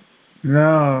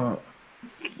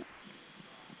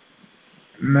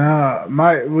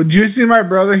 Would you see my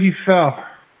brother? He fell.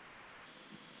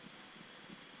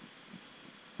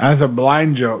 That's a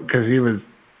blind joke because he was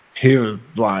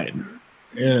blind.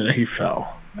 Yeah, he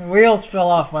fell. The wheels fell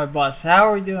off my bus. How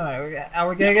are we doing? Are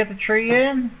we gonna get the tree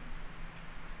in?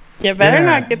 You better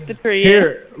not get the tree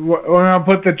Here, we're gonna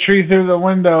put the tree through the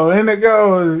window. In it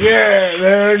goes. Yeah,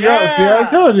 there it goes. See, I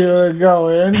told you it would go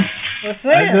in. What's in?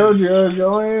 I told you it would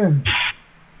go in.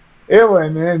 It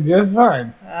went in just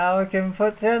fine. We can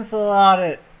put tinsel on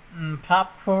it and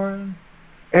popcorn.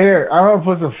 Here, I'm gonna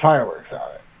put some fireworks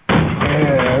on it.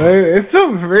 Yeah, it's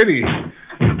so pretty.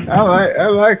 I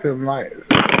like them lights.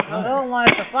 I don't like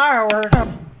the fireworks.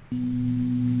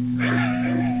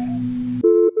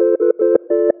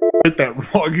 Hit that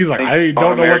wrong. He's like, I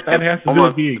don't know what that has to do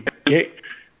with being gay.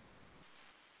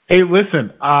 Hey,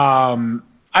 listen.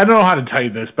 I don't know how to tell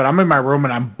you this, but I'm in my room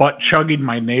and I'm butt chugging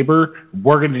my neighbor.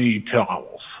 We're gonna need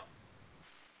towels.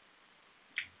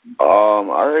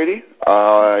 Alrighty.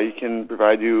 You can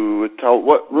provide you with towel.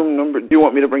 What room number? Do you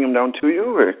want me to bring him down to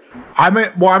you, or? I'm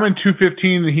in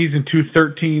 215 and he's in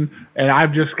 213, and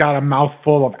I've just got a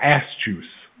mouthful of ass juice.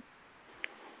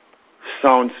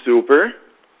 Sounds super.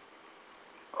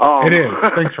 It is.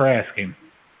 Thanks for asking.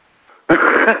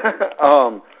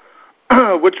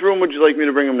 Which room would you like me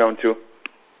to bring him down to?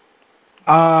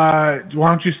 Why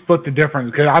don't you split the difference?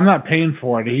 Because I'm not paying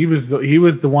for it. He was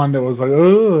the one that was like,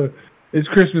 oh, it's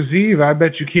Christmas Eve. I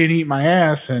bet you can't eat my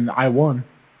ass, and I won.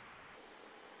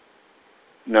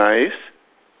 Nice.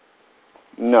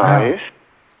 Nice.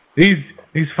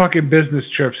 These fucking business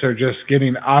trips are just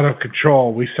getting out of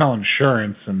control. We sell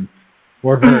insurance, and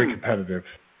we're very competitive.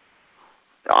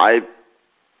 I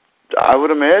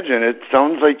would imagine. It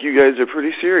sounds like you guys are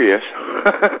pretty serious.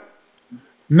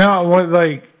 No,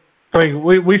 like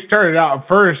we started out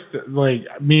first, like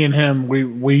me and him,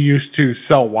 we used to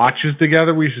sell watches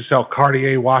together. We used to sell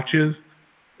Cartier watches,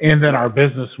 and then our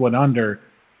business went under,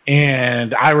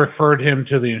 and I referred him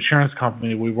to the insurance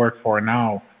company we work for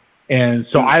now. And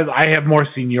so I have more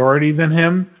seniority than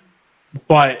him,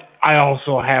 but I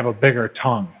also have a bigger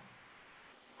tongue.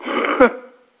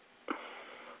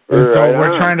 And so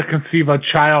we're trying to conceive a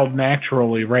child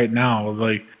naturally right now.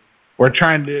 Like we're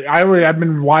trying to. I've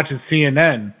been watching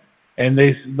CNN, and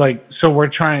so we're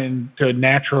trying to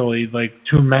naturally, like,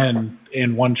 2 men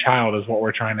and 1 child is what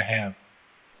we're trying to have.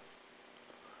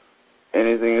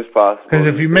 Anything is possible. Because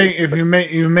if you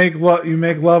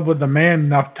make love with a man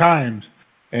enough times,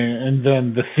 and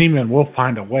then the semen will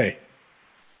find a way.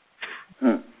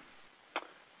 Yep.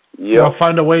 He'll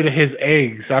find a way to his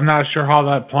eggs. I'm not sure how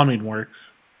that plumbing works.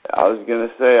 I was gonna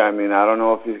say, I mean, I don't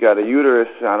know if he's got a uterus.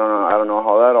 I don't know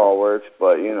how that all works,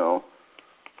 but you know,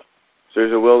 if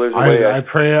there's a will, there's a way. I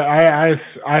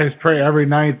pray every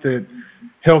night that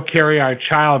he'll carry our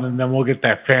child, and then we'll get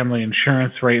that family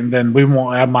insurance rate, and then we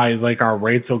won't have our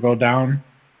rates will go down,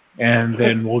 and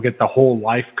then we'll get the whole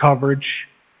life coverage,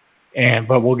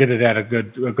 but we'll get it at a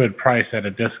good price at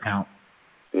a discount.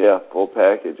 Yeah, full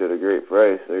package at a great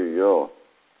price. There you go.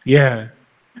 Yeah.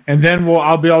 And then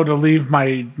I'll be able to leave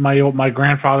my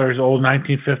grandfather's old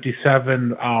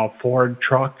 1957 Ford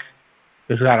truck.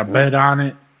 It's got a bed on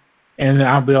it, and then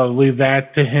I'll be able to leave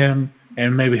that to him,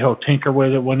 and maybe he'll tinker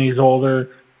with it when he's older.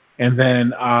 And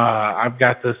then I've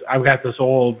got this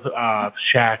old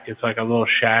shack. It's like a little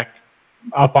shack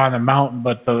up on the mountain,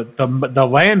 but the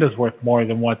land is worth more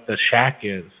than what the shack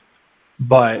is.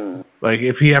 But like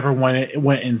if he ever went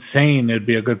insane, it'd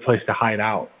be a good place to hide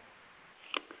out.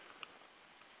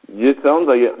 It sounds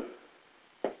like it.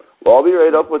 Well, I'll be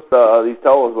right up with these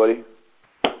towels, buddy.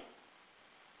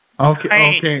 Okay.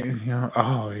 Hey. Okay.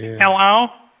 Oh yeah. Hello?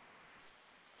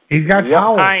 He's got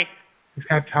towels. Hi. He's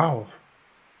got towels.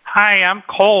 Hi, I'm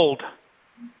cold.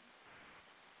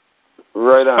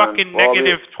 Right on. Fucking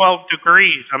negative 12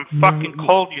 degrees. I'm fucking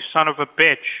cold, you son of a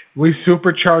bitch. We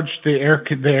supercharged the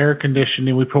air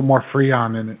conditioning. We put more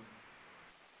Freon in it.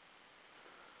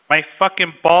 My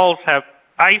fucking balls have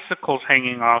icicles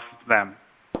hanging off of them.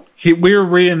 We were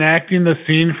reenacting the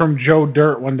scene from Joe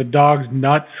Dirt when the dog's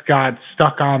nuts got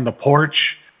stuck on the porch,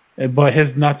 but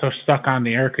his nuts are stuck on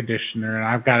the air conditioner, and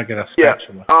I've got to get a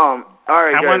spatula. All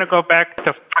right, I guys. want to go back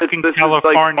to fucking this California.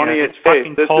 Is like funny. It's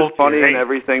fucking this cold is funny here. and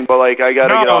everything, but like I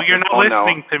gotta get off you're the not phone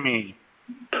listening now. to me.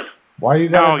 Why you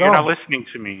gotta go? You're not listening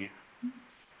to me.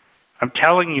 I'm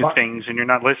telling you things, and you're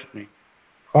not listening.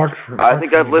 I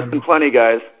think I've listened plenty,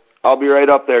 guys. I'll be right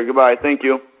up there. Goodbye. Thank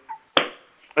you.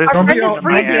 Our friend is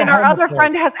freezing, and our other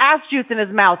friend has ass juice in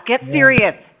his mouth. Get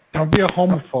serious. Don't be a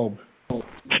homophobe.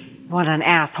 What an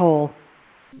asshole.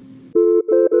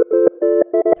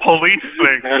 Police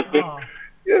thing. That's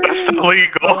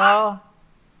illegal. Well,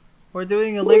 we're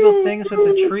doing illegal things with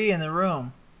the tree in the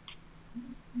room.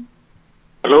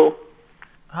 Hello?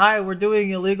 Hi, we're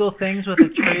doing illegal things with the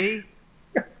tree.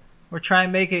 We're trying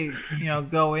to make it,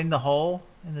 go in the hole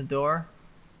in the door.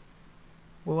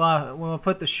 We want to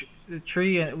put the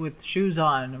tree in with shoes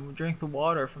on, and we drink the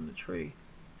water from the tree.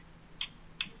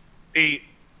 See,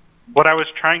 what I was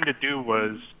trying to do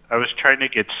was I was trying to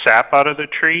get sap out of the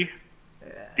tree.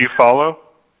 Do you follow?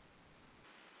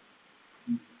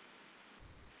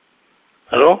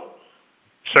 Hello?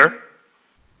 Sir?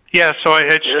 Yeah, so I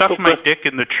stuck my dick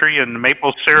in the tree and the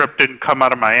maple syrup didn't come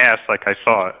out of my ass like I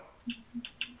saw it.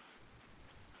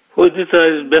 Who is this?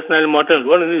 Best Nile Morton.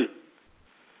 What is it?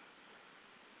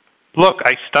 Look,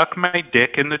 I stuck my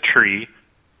dick in the tree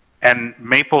and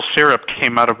maple syrup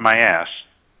came out of my ass.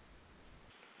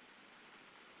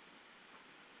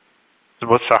 So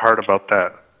what's so hard about that?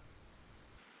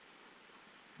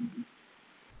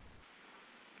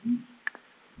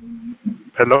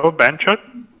 Hello, Banchot?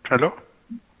 Hello?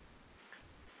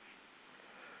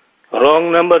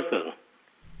 Wrong number, sir.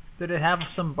 Did it have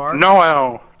some bark?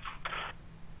 No.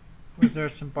 Was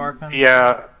there some bark on it?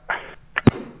 Yeah.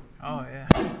 Oh, yeah.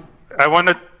 I want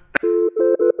to...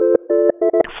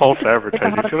 False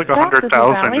advertising. I feel like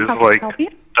 100,000 is like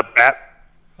the bat.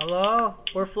 Hello?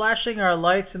 We're flashing our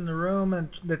lights in the room and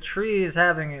the tree is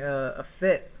having a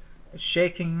fit. It's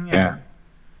shaking. Yeah.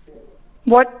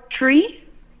 What tree?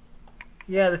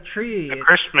 Yeah, the tree. The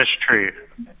Christmas tree.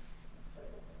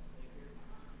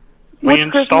 What We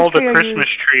installed Christmas tree a are Christmas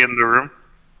tree in the room.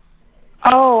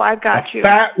 Oh, I've got you.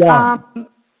 That one.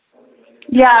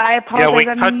 Yeah, I apologize.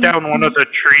 Yeah, we cut down one of the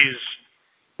trees.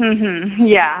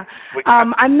 Yeah.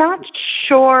 I'm not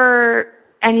sure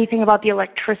anything about the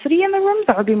electricity in the rooms.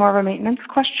 That would be more of a maintenance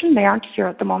question. They aren't here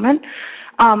at the moment.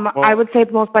 I would say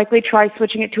most likely try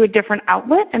switching it to a different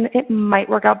outlet, and it might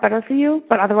work out better for you.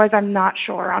 But otherwise, I'm not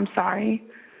sure. I'm sorry.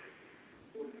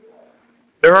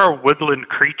 There are woodland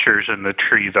creatures in the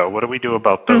tree, though. What do we do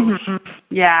about those?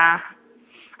 Yeah.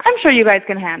 I'm sure you guys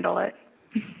can handle it.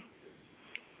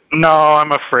 No,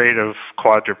 I'm afraid of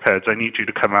quadrupeds. I need you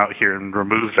to come out here and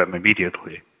remove them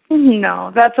immediately.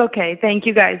 No, that's okay. Thank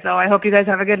you guys, though. I hope you guys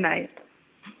have a good night.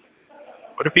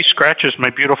 What if he scratches my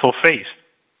beautiful face?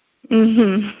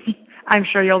 I'm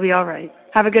sure you'll be all right.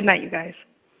 Have a good night, you guys.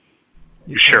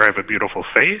 You sure I have a beautiful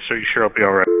face? Are you sure I'll be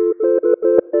all right?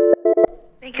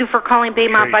 Thank you for calling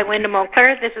Baymont by Wyndham Eau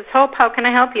Claire. This is Hope. How can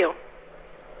I help you?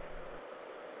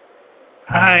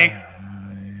 Hi.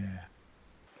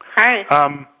 Hi.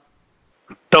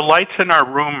 The lights in our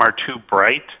room are too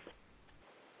bright.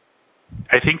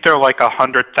 I think they're like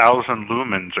 100,000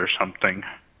 lumens or something.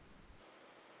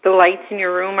 The lights in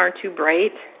your room are too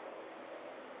bright?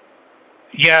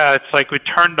 Yeah, it's like we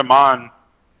turned them on.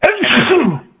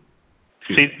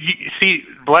 See,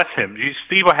 bless him. You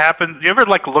see what happens? You ever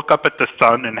like look up at the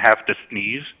sun and have to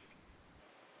sneeze?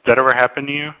 Does that ever happen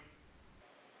to you?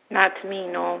 Not to me,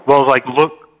 no. Well, like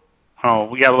look.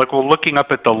 Oh, yeah. Like looking up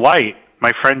at the light,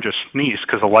 my friend just sneezed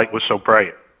because the light was so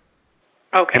bright.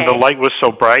 Okay. And the light was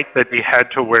so bright that he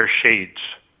had to wear shades.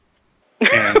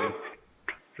 And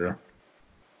sure.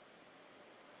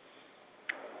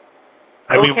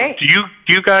 I mean,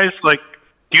 do you guys like?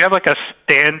 Do you have like a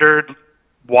standard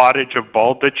wattage of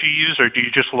bulb that you use, or do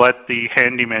you just let the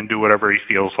handyman do whatever he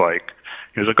feels like?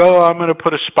 He's like, oh, I'm going to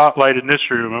put a spotlight in this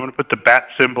room. I'm going to put the bat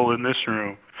symbol in this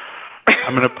room.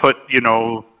 I'm going to put,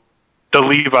 the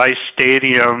Levi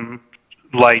Stadium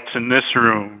lights in this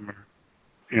room.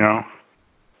 Yeah,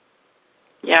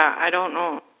 I don't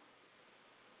know.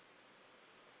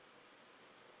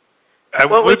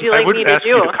 What would you like me to ask do?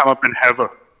 you to come up and have a...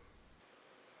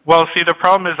 Well, see, the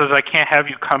problem is I can't have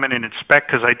you come in and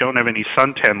inspect because I don't have any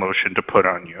suntan lotion to put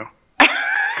on you.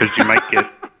 Because you might get...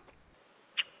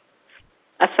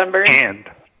 a sunburn? Tanned.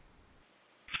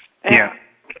 Yeah.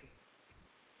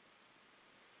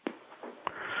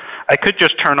 I could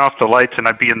just turn off the lights and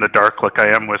I'd be in the dark like I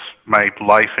am with my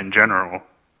life in general.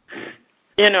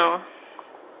 Yeah.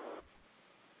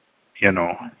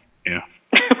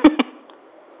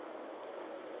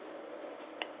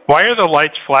 Why are the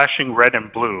lights flashing red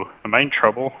and blue? Am I in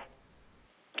trouble?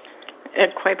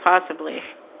 Quite possibly.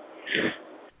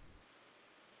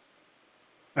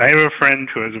 I have a friend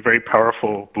who has a very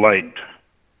powerful light.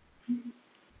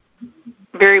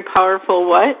 Very powerful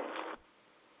what?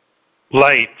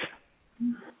 Light.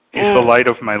 He's the light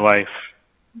of my life.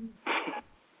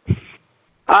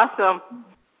 Awesome.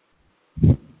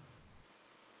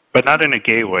 But not in a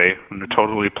gay way, in a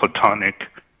totally platonic,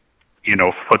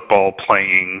 football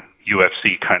playing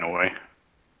UFC kind of way.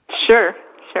 Sure,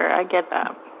 I get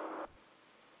that.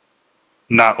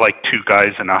 Not like two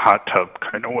guys in a hot tub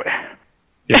kind of way.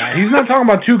 Yeah, he's not talking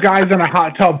about two guys in a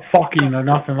hot tub fucking or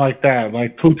nothing like that.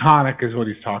 Like plutonic is what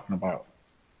he's talking about.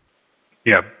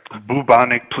 Yeah,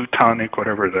 bubonic, plutonic,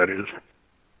 whatever that is.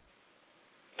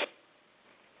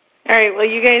 All right, well,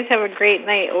 you guys have a great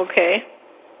night, okay?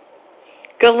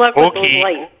 Good luck with those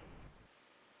lights.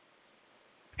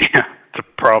 Yeah, it's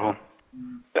a problem.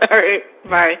 All right,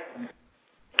 bye.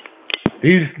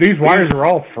 These wires are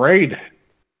all frayed.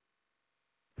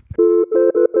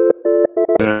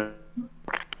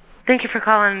 Thank you for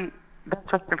calling.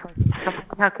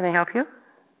 How can I help you?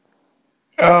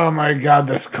 Oh my God,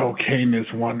 this cocaine is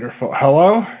wonderful.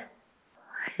 Hello?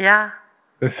 Yeah,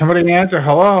 Did somebody answer?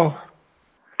 Hello?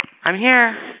 I'm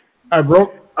here. I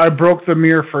broke the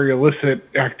mirror for illicit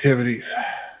activities.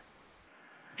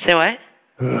 Say what?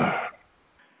 Ugh.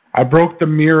 I broke the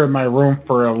mirror in my room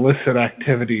for illicit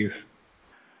activities.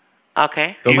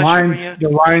 Okay. The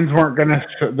lines weren't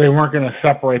gonna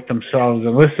separate themselves.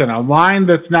 And listen, a line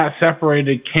that's not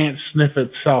separated can't sniff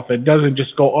itself. It doesn't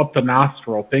just go up the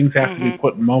nostril. Things have to be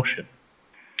put in motion.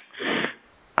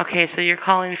 Okay, so you're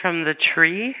calling from the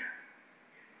tree?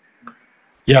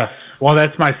 Yes. Well,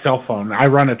 that's my cell phone. I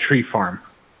run a tree farm.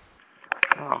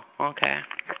 Oh, okay.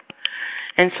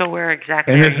 And so where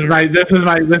exactly? And are you?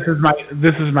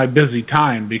 this is my busy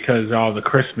time because all the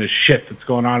Christmas shit that's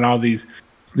going on, all these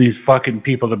fucking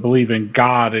people that believe in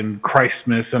God and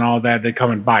Christmas and all that, they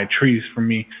come and buy trees from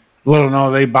me. Little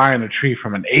know they buying a tree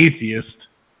from an atheist.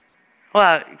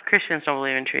 Well, Christians don't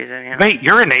believe in trees anyhow. Wait,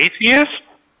 you're an atheist?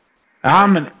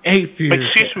 I'm an atheist.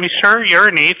 Excuse me, sir, you're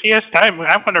an atheist? I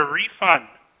want a refund.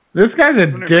 This guy's a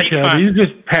dickhead. He's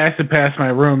just passing past my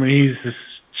room and he's just...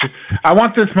 I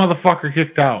want this motherfucker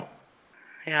kicked out.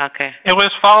 Yeah, okay. It was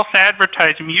false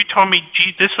advertising. You told me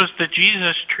this was the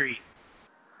Jesus tree.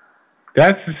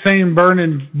 That's the same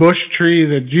burning bush tree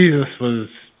that Jesus was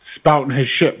spouting his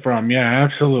shit from. Yeah,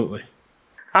 absolutely.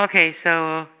 Okay,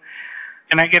 so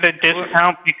can I get a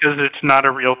discount because it's not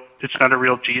a real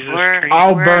Jesus tree?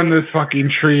 I'll burn this fucking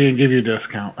tree and give you a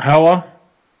discount. Hello?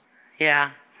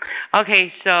 Yeah.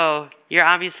 Okay, so you're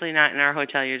obviously not in our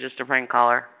hotel. You're just a prank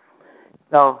caller.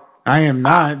 So I am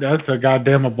not. That's a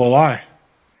goddamnable lie.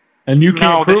 And you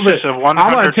can't no, prove this it. is a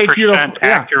 100%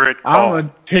 accurate call. I'm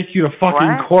gonna take you to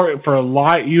fucking court for a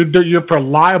lie. You're for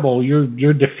libel.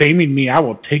 You're defaming me. I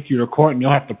will take you to court, and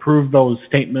you'll have to prove those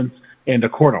statements in the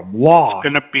court of law. It's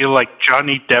gonna be like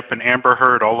Johnny Depp and Amber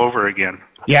Heard all over again.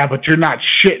 Yeah, but you're not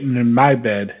shitting in my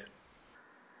bed.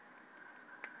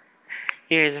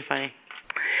 You guys are funny.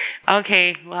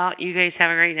 Okay, well, you guys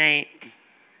have a great night.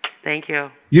 Thank you.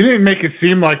 You didn't make it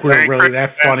seem like we were really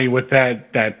that funny with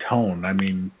that tone. I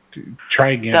mean,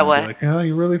 try again. That what? Like, oh,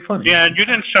 you're really funny. Yeah, you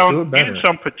didn't sound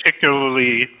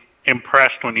particularly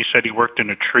impressed when you said he worked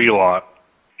in a tree lot.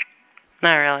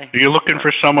 Not really. Are you looking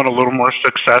for someone a little more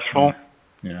successful?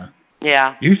 Yeah.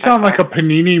 Yeah. You sound like a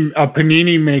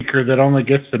panini maker that only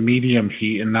gets the medium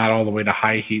heat and not all the way to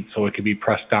high heat, so it could be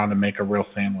pressed down to make a real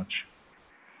sandwich.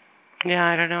 Yeah,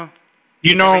 I don't know.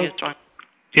 You know,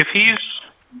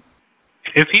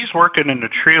 if he's working in a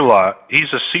tree lot,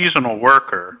 he's a seasonal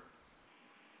worker,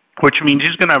 which means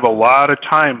he's going to have a lot of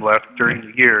time left during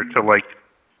the year to, like,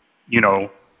 you know,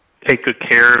 take good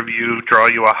care of you, draw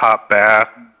you a hot bath.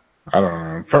 I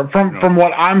don't know. From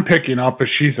what I'm picking up, is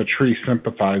she's a tree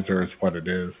sympathizer is what it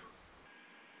is.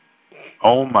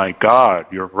 Oh, my God,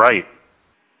 you're right.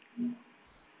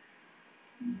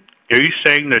 Are you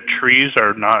saying that trees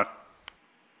are not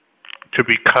to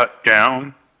be cut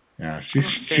down? Yeah, she's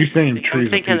saying trees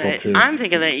are people too. I'm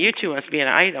thinking that you two must be an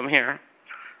item here.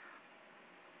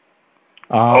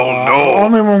 Oh no!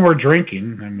 Only when we're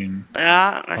drinking. I mean.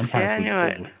 Yeah, I knew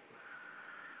it.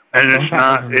 And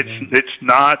it's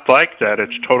not like that.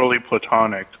 It's totally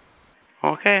platonic.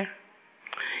 Okay,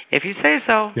 if you say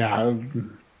so. Yeah,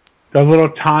 a little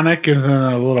tonic and then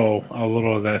a little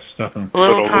of that stuff. A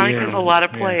little tonic is a lot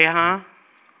of play, huh?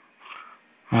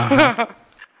 Uh-huh.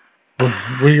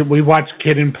 We watch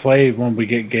Kid and Play when we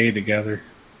get gay together.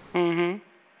 Mhm.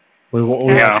 We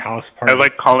watch house parties. I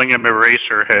like calling him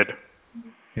Eraserhead.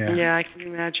 Yeah. Yeah, I can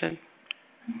imagine.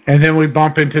 And then we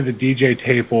bump into the DJ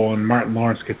table, and Martin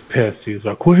Lawrence gets pissed. He's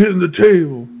like, "Quit hitting the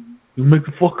table! You make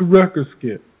the fucking record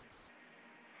skip."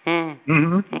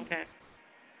 Mm-hmm. Okay.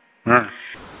 Right.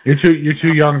 You're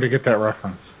too young to get that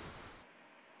reference.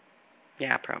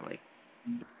 Yeah, probably.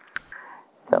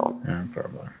 So. Yeah,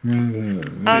 probably.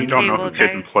 You don't know who Kid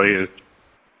and Play is.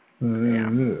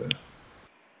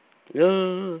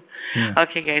 Yeah.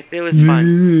 Okay, guys, it was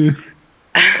fun.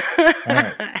 All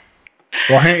right.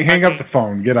 Well, hang up the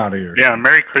phone. Get out of here. Yeah,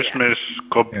 Merry Christmas.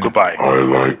 Goodbye. I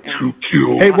like to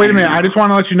kill. Hey, wait a minute. I just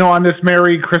want to let you know on this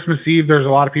Merry Christmas Eve, there's a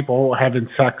lot of people having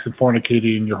sex and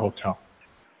fornicating in your hotel.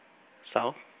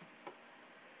 So?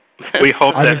 We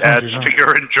hope that adds to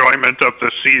your enjoyment of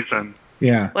the season.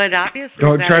 Yeah. Well, obviously,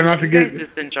 try not to get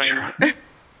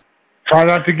try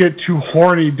not to get too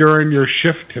horny during your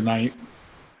shift tonight.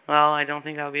 Well, I don't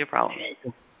think that would be a problem.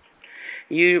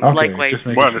 You okay, likewise.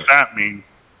 What does that mean?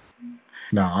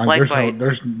 No,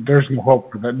 there's no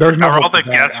hope for that. There's no are hope all the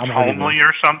for guests that. homely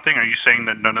or something? Are you saying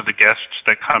that none of the guests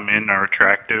that come in are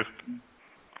attractive?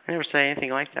 I never said anything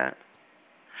like that.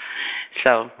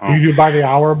 So. Do you do by the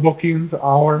hour bookings?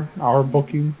 Hour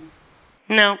bookings?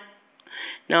 Nope.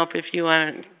 If you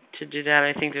want to do that,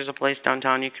 I think there's a place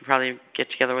downtown you could probably get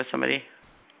together with somebody.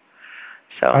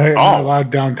 So. I'm not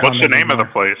allowed downtown. What's the name of the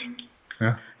place?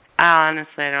 Yeah.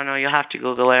 Honestly, I don't know. You'll have to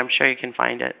Google it. I'm sure you can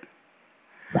find it.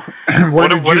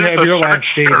 What did you have your last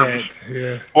date at?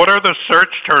 Yeah. What are the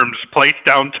search terms? Place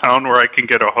downtown where I can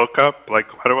get a hookup? Like,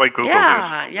 how do I Google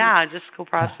this? Yeah, just go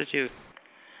prostitute.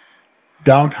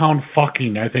 Downtown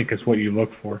fucking, I think, is what you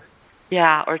look for.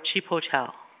 Yeah, or cheap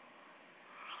hotel.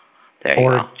 There you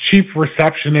or go. Cheap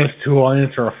receptionist who will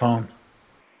answer a phone.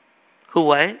 Who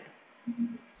what?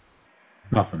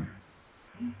 Nothing.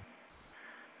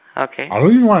 Okay. I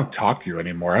don't even want to talk to you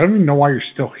anymore. I don't even know why you're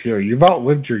still here. You've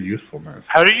outlived your usefulness.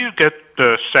 How do you get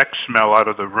the sex smell out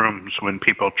of the rooms when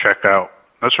people check out?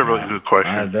 That's a really good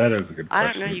question. That is a good question.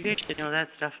 I don't know. You guys should know that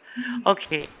stuff.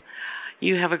 Okay.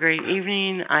 You have a great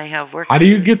evening. I have work. How do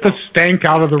you get the stank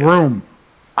out of the room?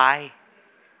 Bye.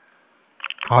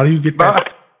 How do you get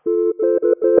that?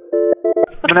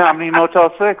 Menominee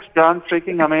Motel 6. John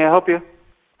speaking. How may I help you?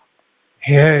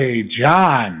 Hey,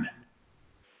 John.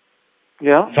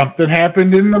 Yeah? Something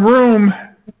happened in the room.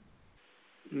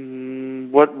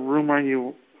 What room are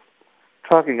you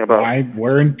talking about?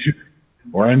 We're in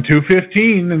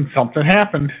 215 and something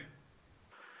happened.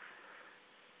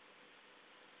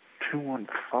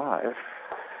 215?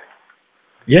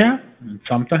 Yeah, and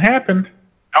something happened.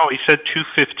 Oh, he said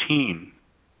 215.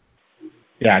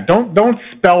 Yeah, don't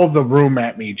spell the room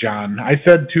at me, John. I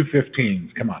said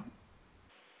 215s. Come on.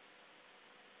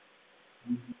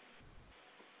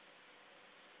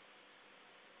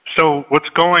 So what's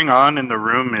going on in the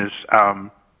room is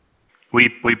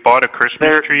we bought a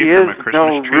Christmas tree from a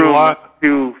Christmas tree lot.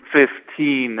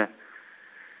 215.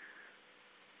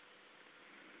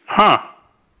 Huh.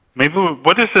 Maybe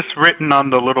what is this written on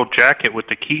the little jacket with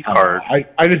the key card? I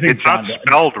just think it's not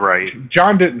spelled right.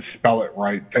 John didn't spell it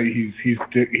right. He's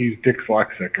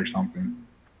dyslexic or something.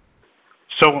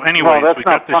 So anyways, that's we not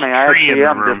got this funny. tree in the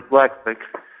I'm room. dyslexic.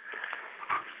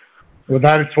 Well,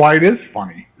 that's why it is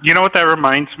funny. You know what that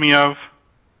reminds me of?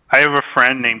 I have a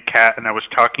friend named Kat, and I was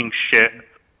talking shit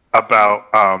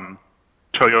about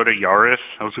Toyota Yaris.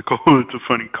 I was like, oh, it's a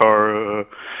funny car.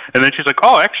 And then she's like,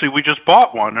 oh, actually, we just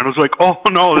bought one. And I was like, oh,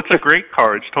 no, it's a great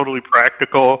car. It's totally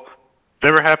practical.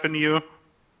 Never happened to you?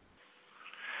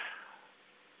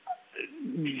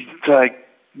 Like,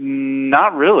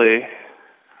 not really.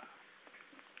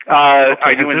 Has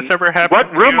this ever happened?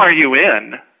 What room are you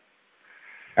in?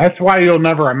 That's why you'll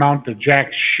never amount to jack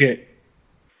shit.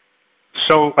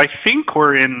 So I think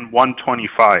we're in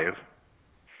 125.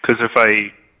 Because if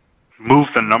I move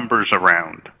the numbers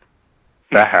around,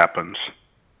 that happens.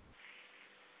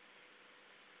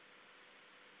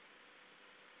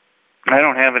 I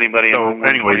don't have anybody in room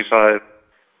 125.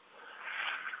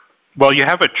 Well, you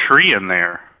have a tree in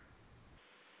there.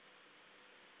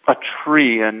 A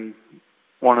tree in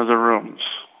one of the rooms.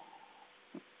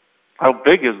 How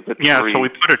big is the tree? Yeah, so we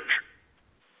put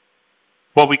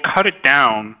well, we cut it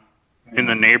down in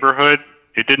the neighborhood.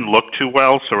 It didn't look too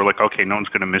well, so we're like, okay, no one's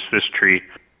going to miss this tree.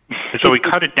 And so we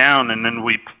cut it down, and then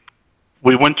we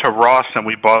went to Ross and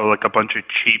we bought like a bunch of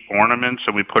cheap ornaments,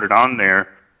 and we put it on there.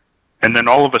 And then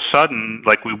all of a sudden,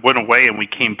 like we went away and we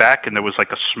came back, and there was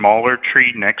like a smaller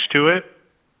tree next to it.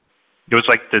 It was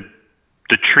like the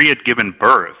tree had given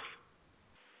birth.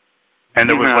 And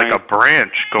there was like a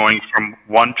branch going from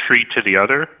one tree to the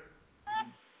other.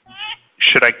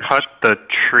 Should I cut the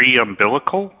tree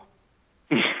umbilical?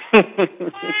 Is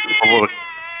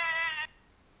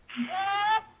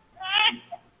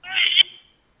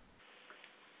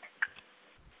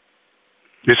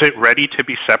it ready to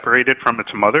be separated from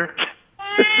its mother?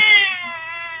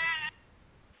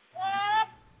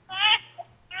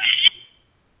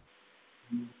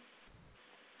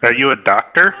 Are you a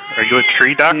doctor? Are you a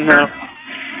tree doctor? No.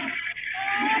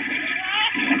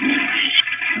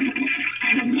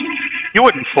 You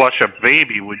wouldn't flush a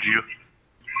baby, would you?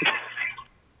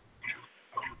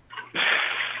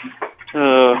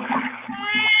 The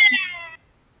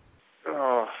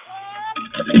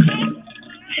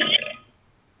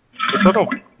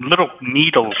little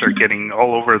needles are getting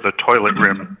all over the toilet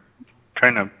rim.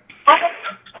 Trying to.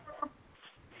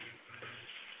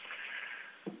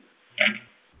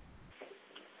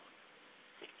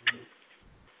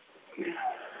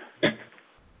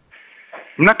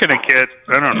 I'm not gonna get.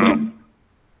 I don't know.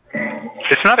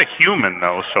 It's not a human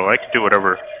though, so I can do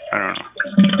whatever. I don't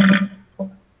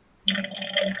know.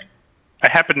 I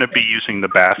happen to be using the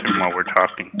bathroom while we're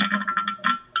talking.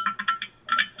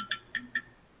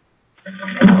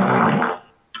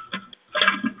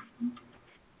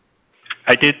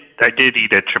 I did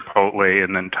eat at Chipotle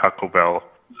and then Taco Bell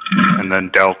and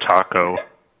then Del Taco.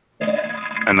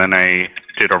 And then I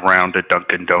did a round at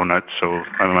Dunkin' Donuts, so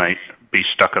I might be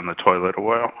stuck on the toilet a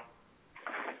while.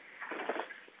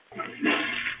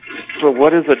 So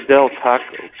what is a Del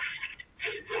Taco?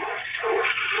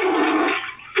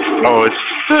 Oh, it's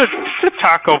a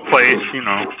taco place, you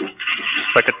know.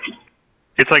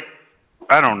 It's like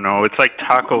I don't know, it's like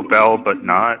Taco Bell but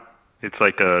not. It's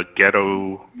like a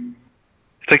ghetto.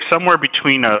 It's like somewhere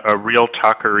between a real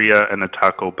taqueria and a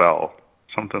Taco Bell,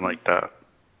 something like that.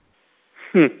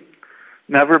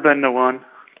 Never been to one.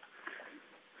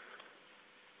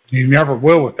 You never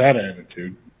will with that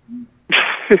attitude.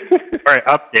 All right,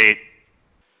 update.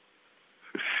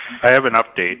 I have an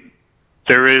update.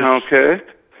 There is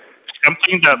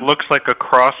something that looks like a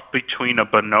cross between a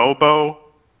bonobo,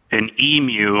 an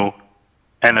emu,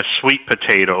 and a sweet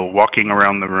potato walking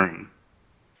around the room.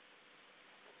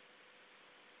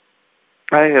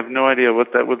 I have no idea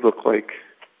what that would look like.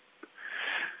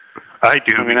 I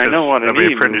do. I mean, I know what an my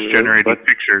emu friend is is, generating but...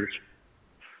 pictures.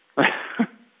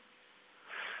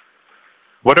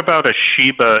 What about a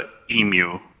Shiba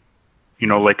emu? You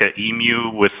know, like an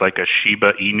emu with like a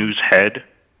Shiba Inu's head?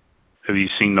 Have you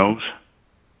seen those?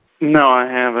 No, I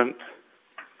haven't.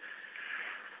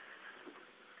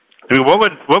 I mean,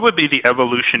 what would be the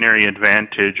evolutionary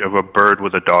advantage of a bird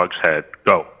with a dog's head?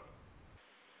 Go.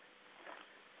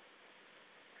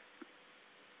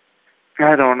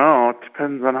 I don't know. It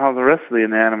depends on how the rest of the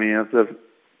anatomy of the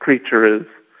creature is.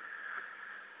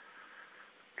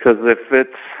 Because if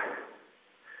it's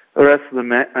the rest of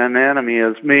the anatomy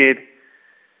is made,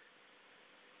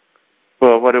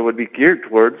 well, what it would be geared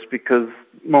towards, because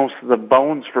most of the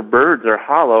bones for birds are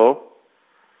hollow,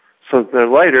 so they're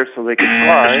lighter, so they can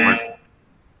fly.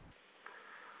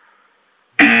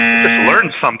 Just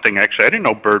learned something, actually. I didn't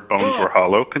know bird bones were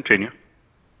hollow. Continue.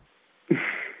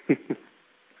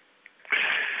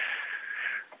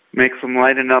 Makes them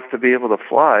light enough to be able to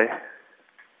fly.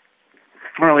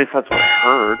 Or at least that's what I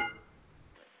heard.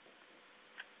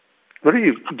 What are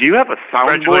you? Do you have a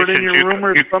soundboard in your room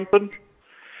or something?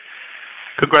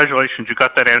 Congratulations, you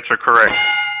got that answer correct.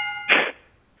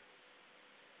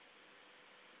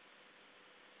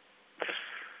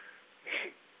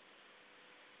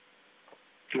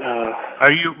 Do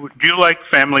you like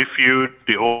Family Feud,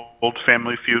 the old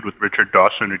Family Feud with Richard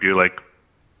Dawson, or do you like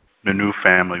the new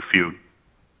Family Feud?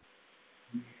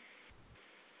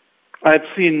 I've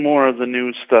seen more of the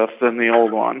new stuff than the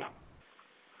old one.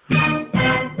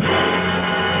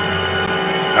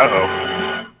 Uh-oh.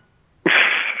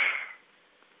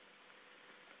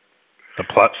 The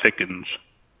plot thickens.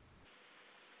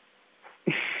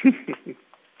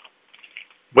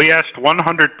 We asked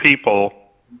 100 people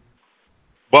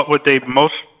what would they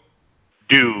most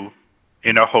do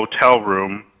in a hotel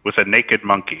room with a naked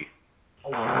monkey.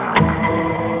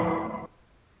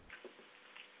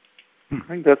 I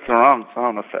think that's the wrong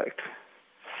sound effect.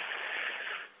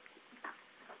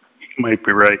 You might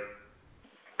be right.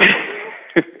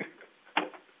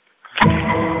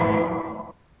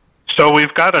 So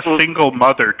we've got a single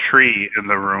mother tree in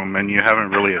the room, and you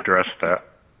haven't really addressed that.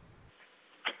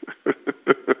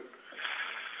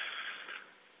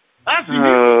 That's a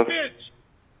new bitch.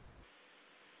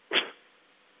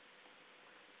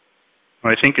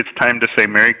 I think it's time to say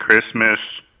Merry Christmas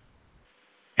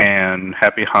and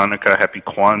Happy Hanukkah, Happy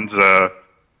Kwanzaa,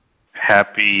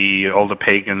 Happy all the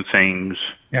pagan things.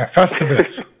 Yeah,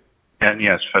 Festivus. And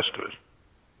yes, Festivus.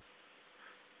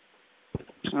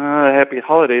 Happy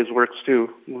Holidays works too,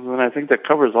 and I think that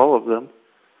covers all of them.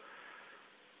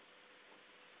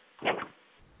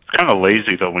 It's kind of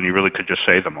lazy though when you really could just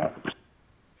say them all.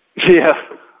 Yeah.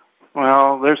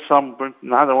 Well, there's some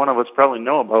neither one of us probably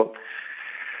know about.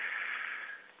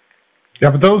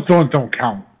 Yeah, but those don't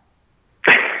count.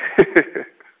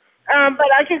 But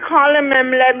I can call him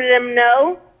and let them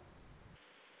know.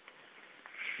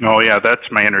 Oh yeah, that's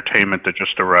my entertainment that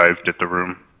just arrived at the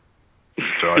room.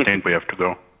 So I think we have to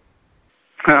go.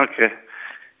 Okay.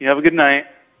 You have a good night.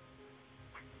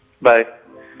 Bye.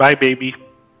 Bye, baby.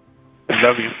 I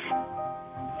love you.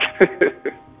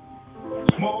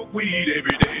 Smoke weed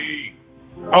every day.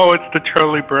 Oh, it's the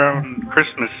Charlie Brown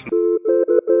Christmas.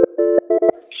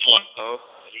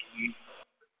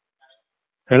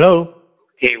 Hello.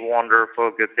 A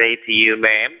wonderful good day to you,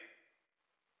 ma'am.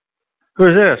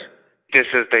 Who's this? This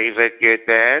is David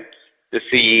Goodman, the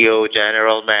CEO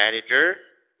General Manager.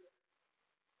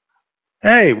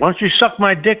 Hey, why don't you suck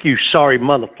my dick, you sorry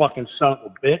motherfucking son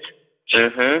of a bitch?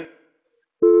 Mm-hmm.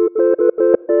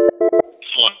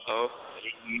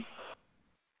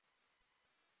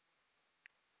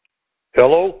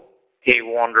 Hello? Hey,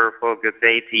 wonderful good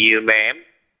day to you, ma'am.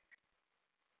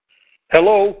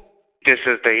 Hello? This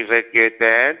is David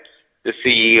Goodman, the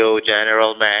CEO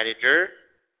General Manager.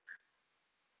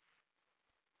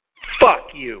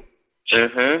 Fuck you.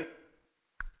 Mm-hmm.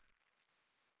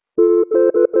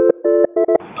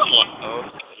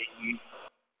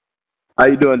 How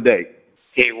you doing today?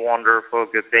 Hey, wonderful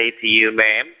good day to you,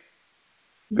 ma'am.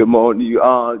 Good morning.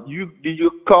 Did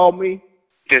you call me?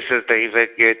 This is David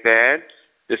Goodman,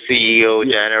 the CEO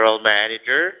General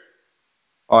Manager.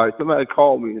 All right, somebody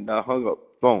called me and I hung up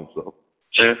the phone.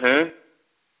 Mm-hmm.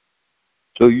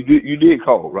 So you did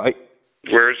call, right?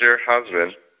 Where's your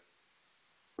husband?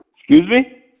 Excuse me?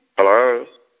 Hello?